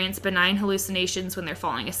experience benign hallucinations when they're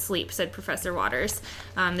falling asleep, said Professor Waters.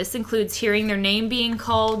 This includes hearing their name being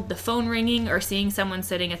called, the phone ringing, or seeing someone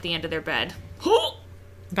sitting at the end of their bed.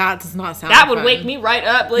 That does not sound That would fun. wake me right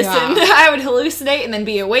up. Listen, Yeah. I would hallucinate and then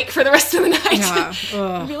be awake for the rest of the night. Yeah.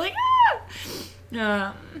 I'd be like,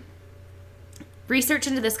 research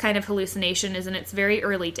into this kind of hallucination is in its very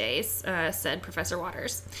early days, said Professor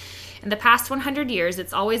Waters. In the past 100 years,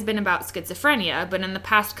 it's always been about schizophrenia, but in the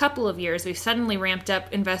past couple of years, we've suddenly ramped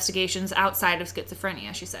up investigations outside of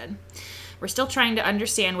schizophrenia, she said. We're still trying to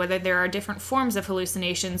understand whether there are different forms of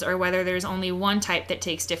hallucinations or whether there's only one type that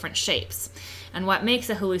takes different shapes, and what makes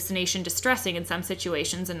a hallucination distressing in some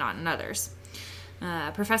situations and not in others.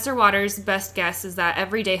 Professor Waters' best guess is that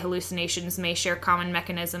everyday hallucinations may share common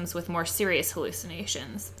mechanisms with more serious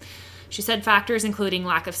hallucinations. She said factors including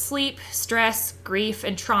lack of sleep, stress, grief,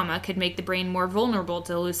 and trauma could make the brain more vulnerable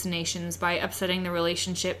to hallucinations by upsetting the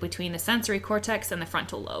relationship between the sensory cortex and the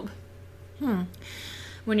frontal lobe.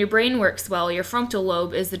 When your brain works well, your frontal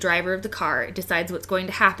lobe is the driver of the car. It decides what's going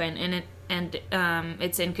to happen, and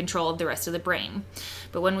it's in control of the rest of the brain.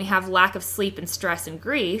 But when we have lack of sleep and stress and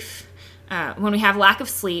grief... when we have lack of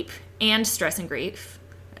sleep and stress and grief,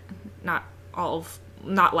 not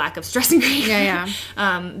lack of stress and grief,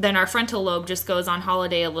 then our frontal lobe just goes on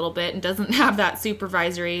holiday a little bit and doesn't have that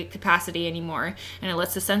supervisory capacity anymore, and it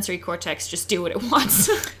lets the sensory cortex just do what it wants.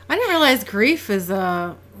 I didn't realize grief is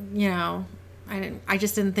I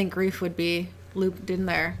just didn't think grief would be looped in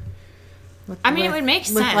there. It would make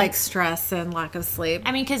sense. With like stress and lack of sleep.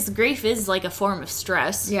 I mean, because grief is like a form of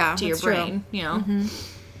stress to your brain, true. you know. Mm-hmm.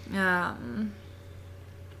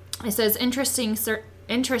 It says,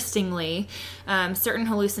 interestingly, certain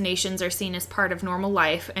hallucinations are seen as part of normal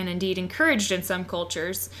life and indeed encouraged in some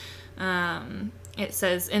cultures. It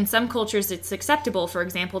says, in some cultures it's acceptable, for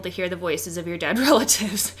example, to hear the voices of your dead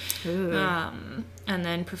relatives. And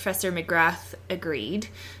then Professor McGrath agreed.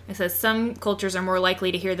 It says, some cultures are more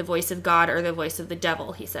likely to hear the voice of God or the voice of the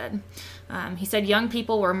devil, he said. He said young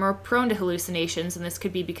people were more prone to hallucinations, and this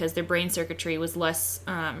could be because their brain circuitry was less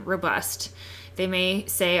robust. They may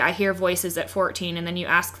say, I hear voices at 14, and then you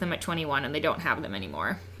ask them at 21, and they don't have them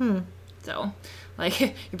anymore. So, like,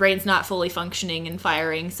 your brain's not fully functioning and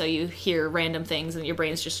firing, so you hear random things, and your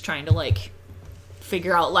brain's just trying to, like,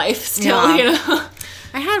 figure out life still, you know?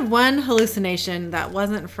 I had one hallucination that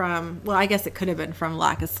wasn't from, well, I guess it could have been from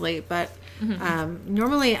lack of sleep, but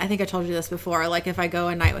normally, I think I told you this before, like if I go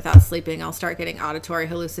a night without sleeping, I'll start getting auditory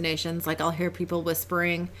hallucinations. Like I'll hear people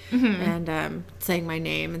whispering and saying my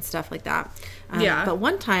name and stuff like that. But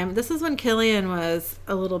one time, this is when Killian was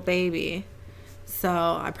a little baby. So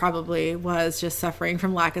I probably was just suffering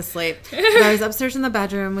from lack of sleep. But I was upstairs in the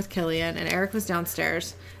bedroom with Killian, and Eric was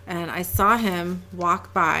downstairs. And I saw him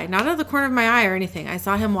walk by, not out of the corner of my eye or anything. I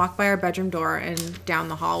saw him walk by our bedroom door and down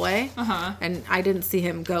the hallway. And I didn't see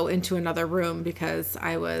him go into another room because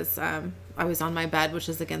I was on my bed, which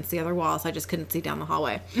is against the other wall, so I just couldn't see down the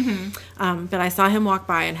hallway. But I saw him walk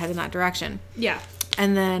by and head in that direction. Yeah.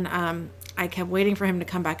 And then I kept waiting for him to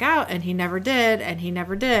come back out, and he never did, and he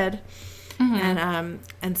never did.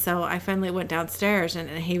 And so I finally went downstairs, and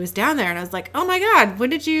he was down there, and I was like, oh my God, when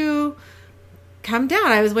did you come down?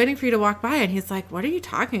 I was waiting for you to walk by. And he's like, what are you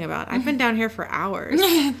talking about? I've been down here for hours.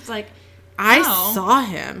 It's like, I saw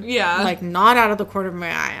him. Yeah. Like, not out of the corner of my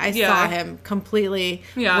eye. I saw him completely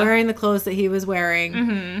wearing the clothes that he was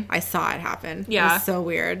wearing. I saw it happen. Yeah. It was so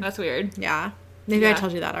weird. That's weird. Yeah. Maybe I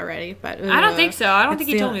told you that already, but I don't think so. I don't think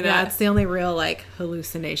you told me that. Yeah, it's the only real like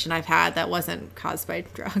hallucination I've had that wasn't caused by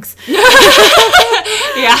drugs. Yeah.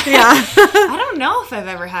 I don't know if I've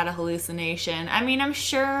ever had a hallucination. I mean, I'm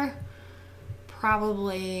sure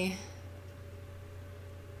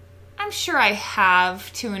I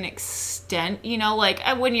have to an extent, you know, like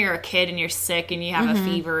when you're a kid and you're sick and you have a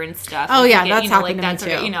fever and stuff. Oh yeah, that's happened to me too.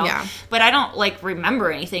 Sort of, you know, but I don't like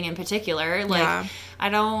remember anything in particular. Like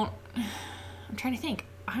I'm trying to think.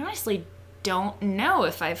 I honestly don't know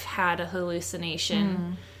if I've had a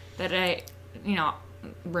hallucination that I,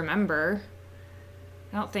 remember.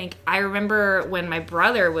 I don't think. I remember when my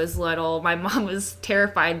brother was little, my mom was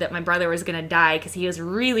terrified that my brother was going to die because he was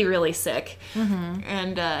really, really sick.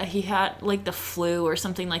 And he had, like, the flu or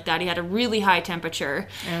something like that. He had a really high temperature.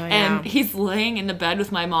 And he's laying in the bed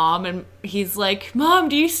with my mom, and he's like, Mom,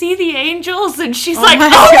 do you see the angels? And she's like, oh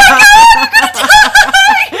my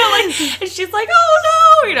God, and she's like, oh no.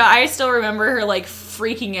 I still remember her, like,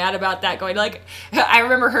 freaking out about that, going like, I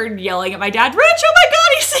remember her yelling at my dad, Rich, oh my God,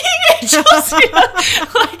 he's seeing angels.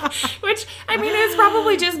 Like, which, I mean, it's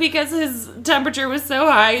probably just because his temperature was so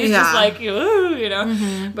high. He's just like,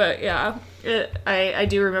 ooh, But yeah, I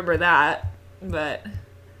do remember that, but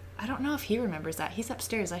I don't know if he remembers that. He's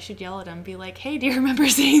upstairs. I should yell at him and be like, hey, do you remember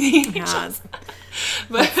seeing the angels?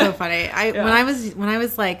 But that's so funny. When I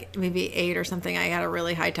was like maybe 8 or something, I had a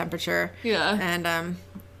really high temperature. Yeah. And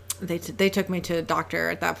they took me to a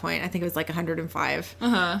doctor at that point. I think it was like 105.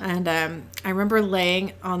 And I remember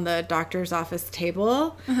laying on the doctor's office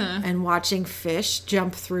table and watching fish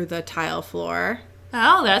jump through the tile floor.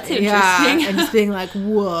 Oh, that's interesting. Yeah, and just being like,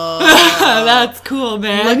 whoa. That's cool,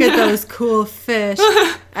 man. Look at those cool fish.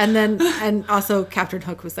 And also Captain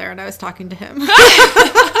Hook was there, and I was talking to him.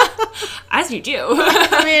 As you do.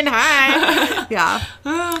 I mean, hi. Yeah.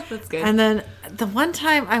 Oh, that's good. And then the one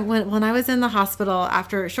time when I was in the hospital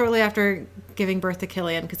shortly after giving birth to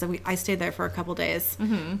Killian, because I stayed there for a couple days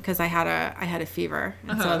because I had a fever,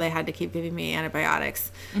 and so they had to keep giving me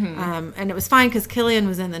antibiotics. And it was fine because Killian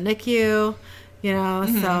was in the NICU.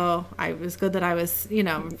 So it was good that I was,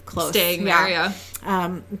 close. Staying there, yeah.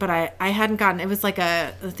 But I hadn't gotten, I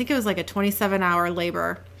think it was like a 27-hour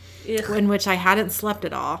labor in which I hadn't slept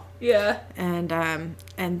at all. Yeah.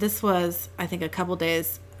 And this was, I think, a couple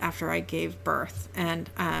days after I gave birth. And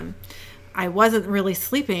I wasn't really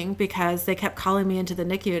sleeping because they kept calling me into the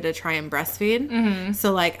NICU to try and breastfeed.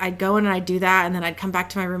 So, like, I'd go in and I'd do that, and then I'd come back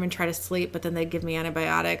to my room and try to sleep, but then they'd give me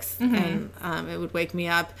antibiotics, and it would wake me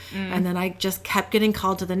up. And then I just kept getting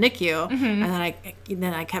called to the NICU, and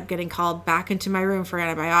then I kept getting called back into my room for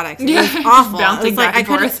antibiotics. It was awful. It was like I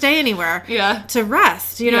couldn't stay anywhere to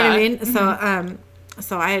rest. You know what I mean?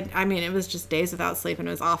 So it was just days without sleep, and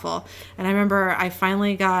it was awful. And I remember I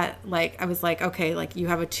finally got, I was like, okay, you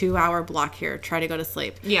have a 2-hour block here. Try to go to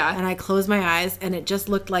sleep. Yeah. And I closed my eyes, and it just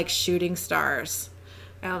looked like shooting stars.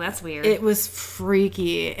 Oh, that's weird. It was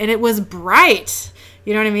freaky, and it was bright.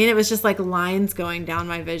 You know what I mean? It was just like lines going down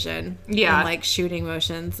my vision. Yeah. And like shooting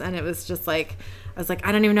motions. And it was just like, I was like,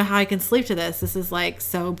 I don't even know how I can sleep to this. This is like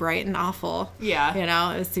so bright and awful. Yeah.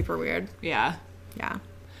 It was super weird. Yeah. Yeah.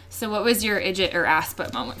 So what was your idjit or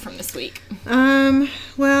ass-butt moment from this week?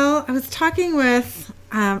 Well, I was talking with,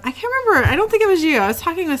 I can't remember. I don't think it was you. I was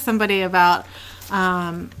talking with somebody about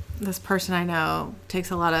this person I know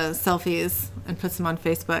takes a lot of selfies and puts them on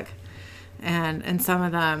Facebook. And in some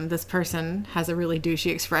of them, this person has a really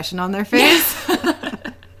douchey expression on their face.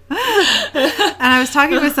 And I was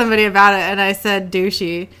talking with somebody about it, and I said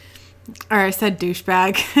douchey, or I said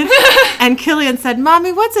douchebag. And Killian said,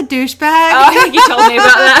 Mommy, what's a douchebag? Oh, I think you told me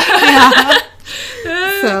about that.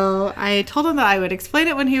 Yeah. So I told him that I would explain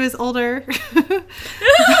it when he was older.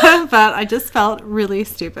 But I just felt really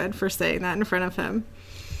stupid for saying that in front of him.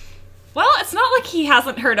 Well, it's not like he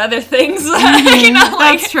hasn't heard other things. You know,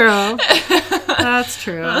 like... That's true. That's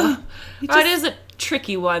true. It is a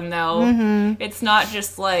tricky one, though. Mm-hmm. It's not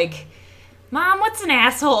just like, Mom, what's an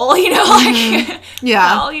asshole? You know, like,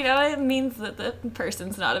 yeah. Well, you know, it means that the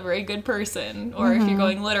person's not a very good person. Or if you're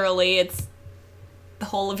going literally, it's the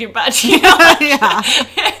whole of your butt, you know? Yeah.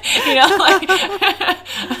 You know, like,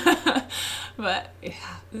 but, yeah.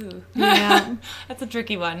 Ooh. Yeah. That's a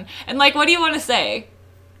tricky one. And, like, what do you want to say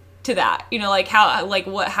to that? You know, like,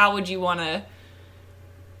 how would you want to,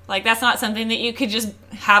 like, that's not something that you could just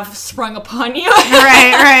have sprung upon you.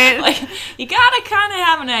 Right. Like, you gotta kind of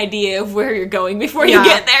have an idea of where you're going before you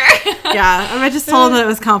get there. Yeah, I just told him that it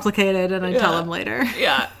was complicated, and I'd tell him later.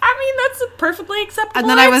 Yeah, I mean, that's a perfectly acceptable And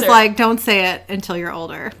then answer. I was like, don't say it until you're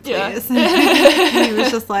older, please. Yeah. And he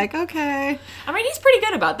was just like, okay. I mean, he's pretty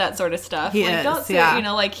good about that sort of stuff. He like, is, don't say, yeah. you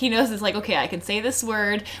know, like, he knows it's like, okay, I can say this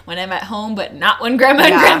word when I'm at home, but not when Grandma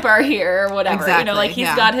and Grandpa are here, or whatever. Exactly, you know, like,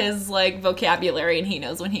 he's got his, like, vocabulary, and he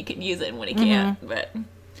knows when he can use it and when he can't, but...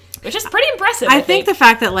 Which is pretty impressive, I think. The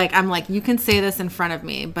fact that, like, I'm like, you can say this in front of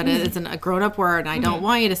me, but it isn't a grown-up word, and I don't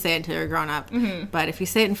want you to say it until you're grown up. But if you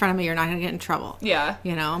say it in front of me, you're not going to get in trouble. Yeah.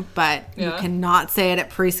 You know? But you cannot say it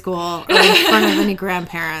at preschool or in front of any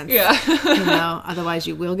grandparents. Yeah. You know? Otherwise,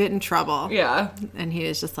 you will get in trouble. Yeah. And he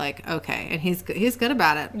is just like, okay. And he's good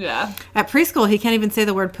about it. Yeah. At preschool, he can't even say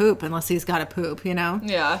the word poop unless he's got to poop, you know?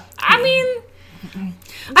 Yeah. I mean... I think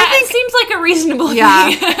it seems like a reasonable thing.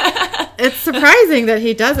 It's surprising that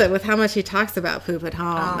he does it with how much he talks about poop at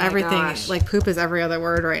home. Oh my Everything, gosh. like, poop is every other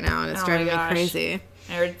word right now, and it's driving me crazy.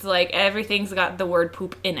 Or it's like everything's got the word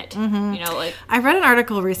poop in it. You know, like... I read an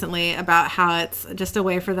article recently about how it's just a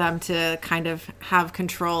way for them to kind of have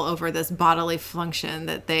control over this bodily function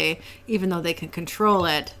that they, even though they can control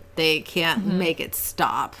it, they can't make it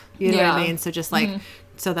stop. You know what I mean? So just like...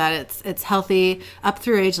 So that it's healthy up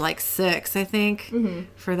through age like 6, I think,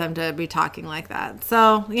 for them to be talking like that.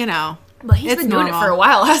 So, you know, but he's been doing it for a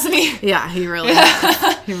while, hasn't he? Yeah, he really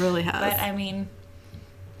has. He really has. But I mean,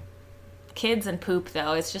 kids and poop,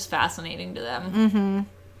 though, it's just fascinating to them.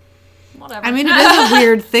 Whatever. I mean, it is a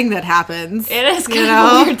weird thing that happens. It is kind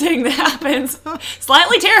of a weird thing that happens.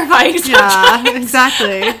 Slightly terrifying sometimes. Yeah,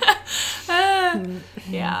 exactly.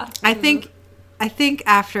 Yeah. I think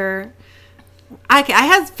after... I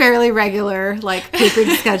had fairly regular, like, pooping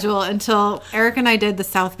schedule until Eric and I did the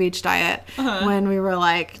South Beach diet when we were,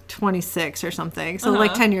 like, 26 or something. So,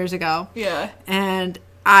 like, 10 years ago. Yeah. And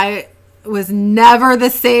I was never the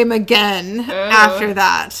same again after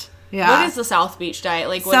that. Yeah. What is the South Beach diet?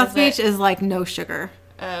 Like, what South Beach is, like, no sugar.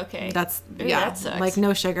 Okay. That's, that sucks. like,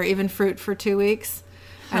 no sugar, even fruit for 2 weeks.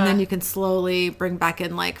 And then you can slowly bring back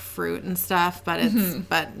in, like, fruit and stuff. But it's,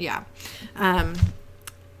 but, yeah.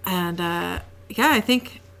 Yeah, I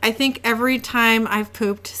think every time I've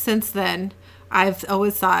pooped since then, I've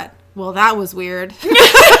always thought, well, that was weird. Well,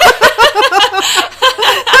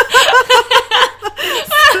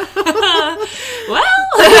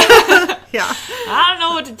 yeah. I don't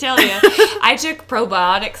know what to tell you. I took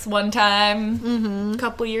probiotics one time a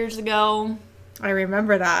couple years ago. I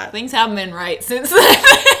remember that. Things haven't been right since then.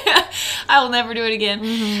 I will never do it again.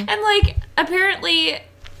 And, like, apparently,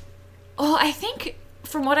 I think...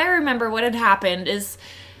 From what I remember, what had happened is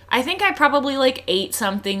I think I probably, like, ate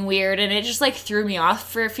something weird, and it just, like, threw me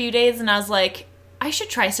off for a few days, and I was like, I should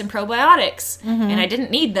try some probiotics. And I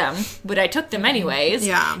didn't need them, but I took them anyways.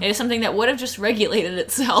 Yeah. It was something that would have just regulated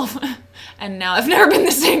itself. And now I've never been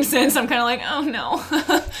the same since. I'm kind of like, oh, no.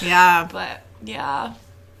 Yeah. But, yeah.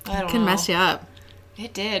 I don't know. It can mess you up.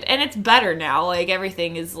 It did. And it's better now. Like,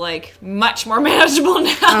 everything is, like, much more manageable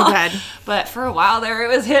now. Oh, good. But for a while there, it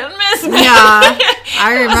was hit and miss. Man. Yeah.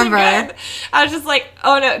 I remember. I was just like,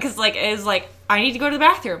 oh, no. Because, like, it was like, I need to go to the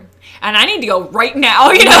bathroom. And I need to go right now.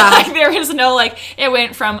 You know? Like, there was no, like, it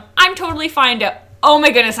went from, I'm totally fine to, oh, my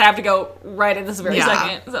goodness, I have to go right at this very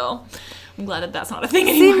second. So, I'm glad that that's not a thing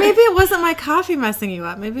anymore. See, maybe it wasn't my coffee messing you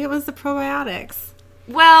up. Maybe it was the probiotics.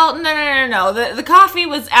 Well, no. The coffee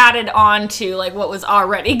was added on to, like, what was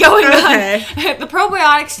already going on. The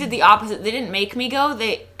probiotics did the opposite. They didn't make me go.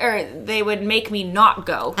 They would make me not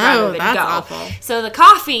go rather than that's go. Awful. So the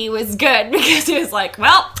coffee was good because it was like,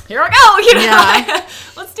 well, here I go. You know,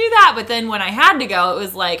 let's do that. But then when I had to go, it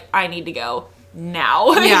was like, I need to go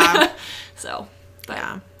now. Yeah. So, but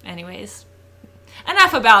Yeah. anyways,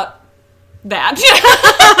 enough about that.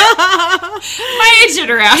 My idget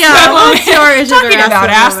or ass butt moment. Your Talking about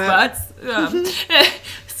ass moment. butts.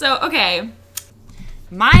 So, okay.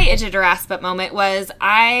 My idget or ass butt moment was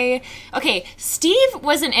Steve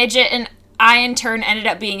was an idget and I in turn ended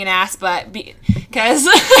up being an ass butt because,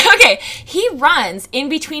 he runs in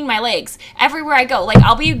between my legs everywhere I go. Like,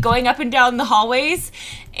 I'll be going up and down the hallways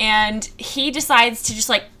and he decides to just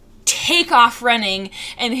like take off running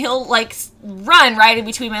and he'll like run right in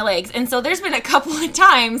between my legs. And so there's been a couple of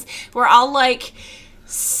times where I'll like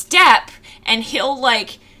step and he'll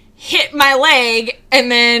like hit my leg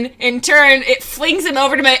and then in turn it flings him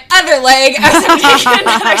over to my other leg as I'm taking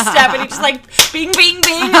another step and he just like bing bing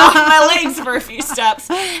bing off my legs for a few steps.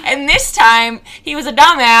 And this time he was a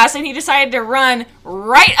dumbass and he decided to run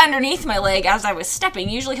right underneath my leg as I was stepping.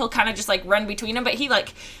 Usually he'll kind of just like run between them, but he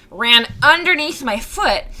like ran underneath my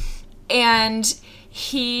foot. And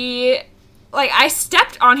I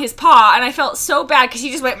stepped on his paw, and I felt so bad because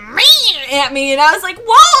he just went at me, and I was like,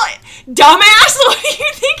 "Whoa, dumbass! What are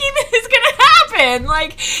you thinking is gonna happen?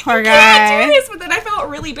 Like, Poor you guy. can't do this." But then I felt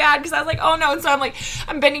really bad because I was like, "Oh no!" And so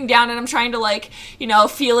I'm bending down and I'm trying to like,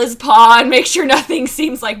 feel his paw and make sure nothing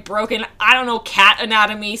seems like broken. I don't know cat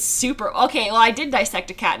anatomy super. Okay, well I did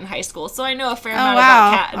dissect a cat in high school, so I know a fair amount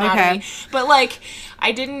about cat anatomy. Okay. But like,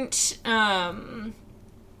 I didn't.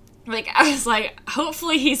 I was like,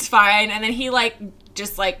 hopefully he's fine, and then he he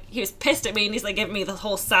was pissed at me, and he's like giving me the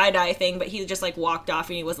whole side-eye thing, but he just like walked off,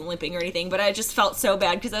 and he wasn't limping or anything, but I just felt so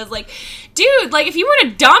bad, because I was like, dude, like, if you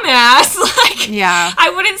weren't a dumbass, like, yeah,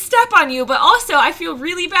 I wouldn't step on you, but also, I feel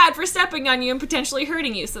really bad for stepping on you and potentially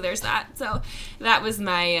hurting you, so there's that. So, that was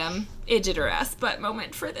my, idget or ass butt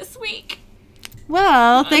moment for this week.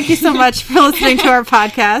 Well, thank you so much for listening to our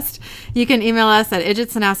podcast. You can email us at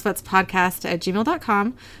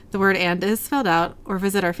idgetsandassbutspodcast@gmail.com. The word "and" is spelled out, or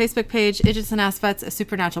visit our Facebook page, Idgets and Ass Butts, a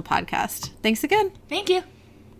Supernatural Podcast. Thanks again. Thank you.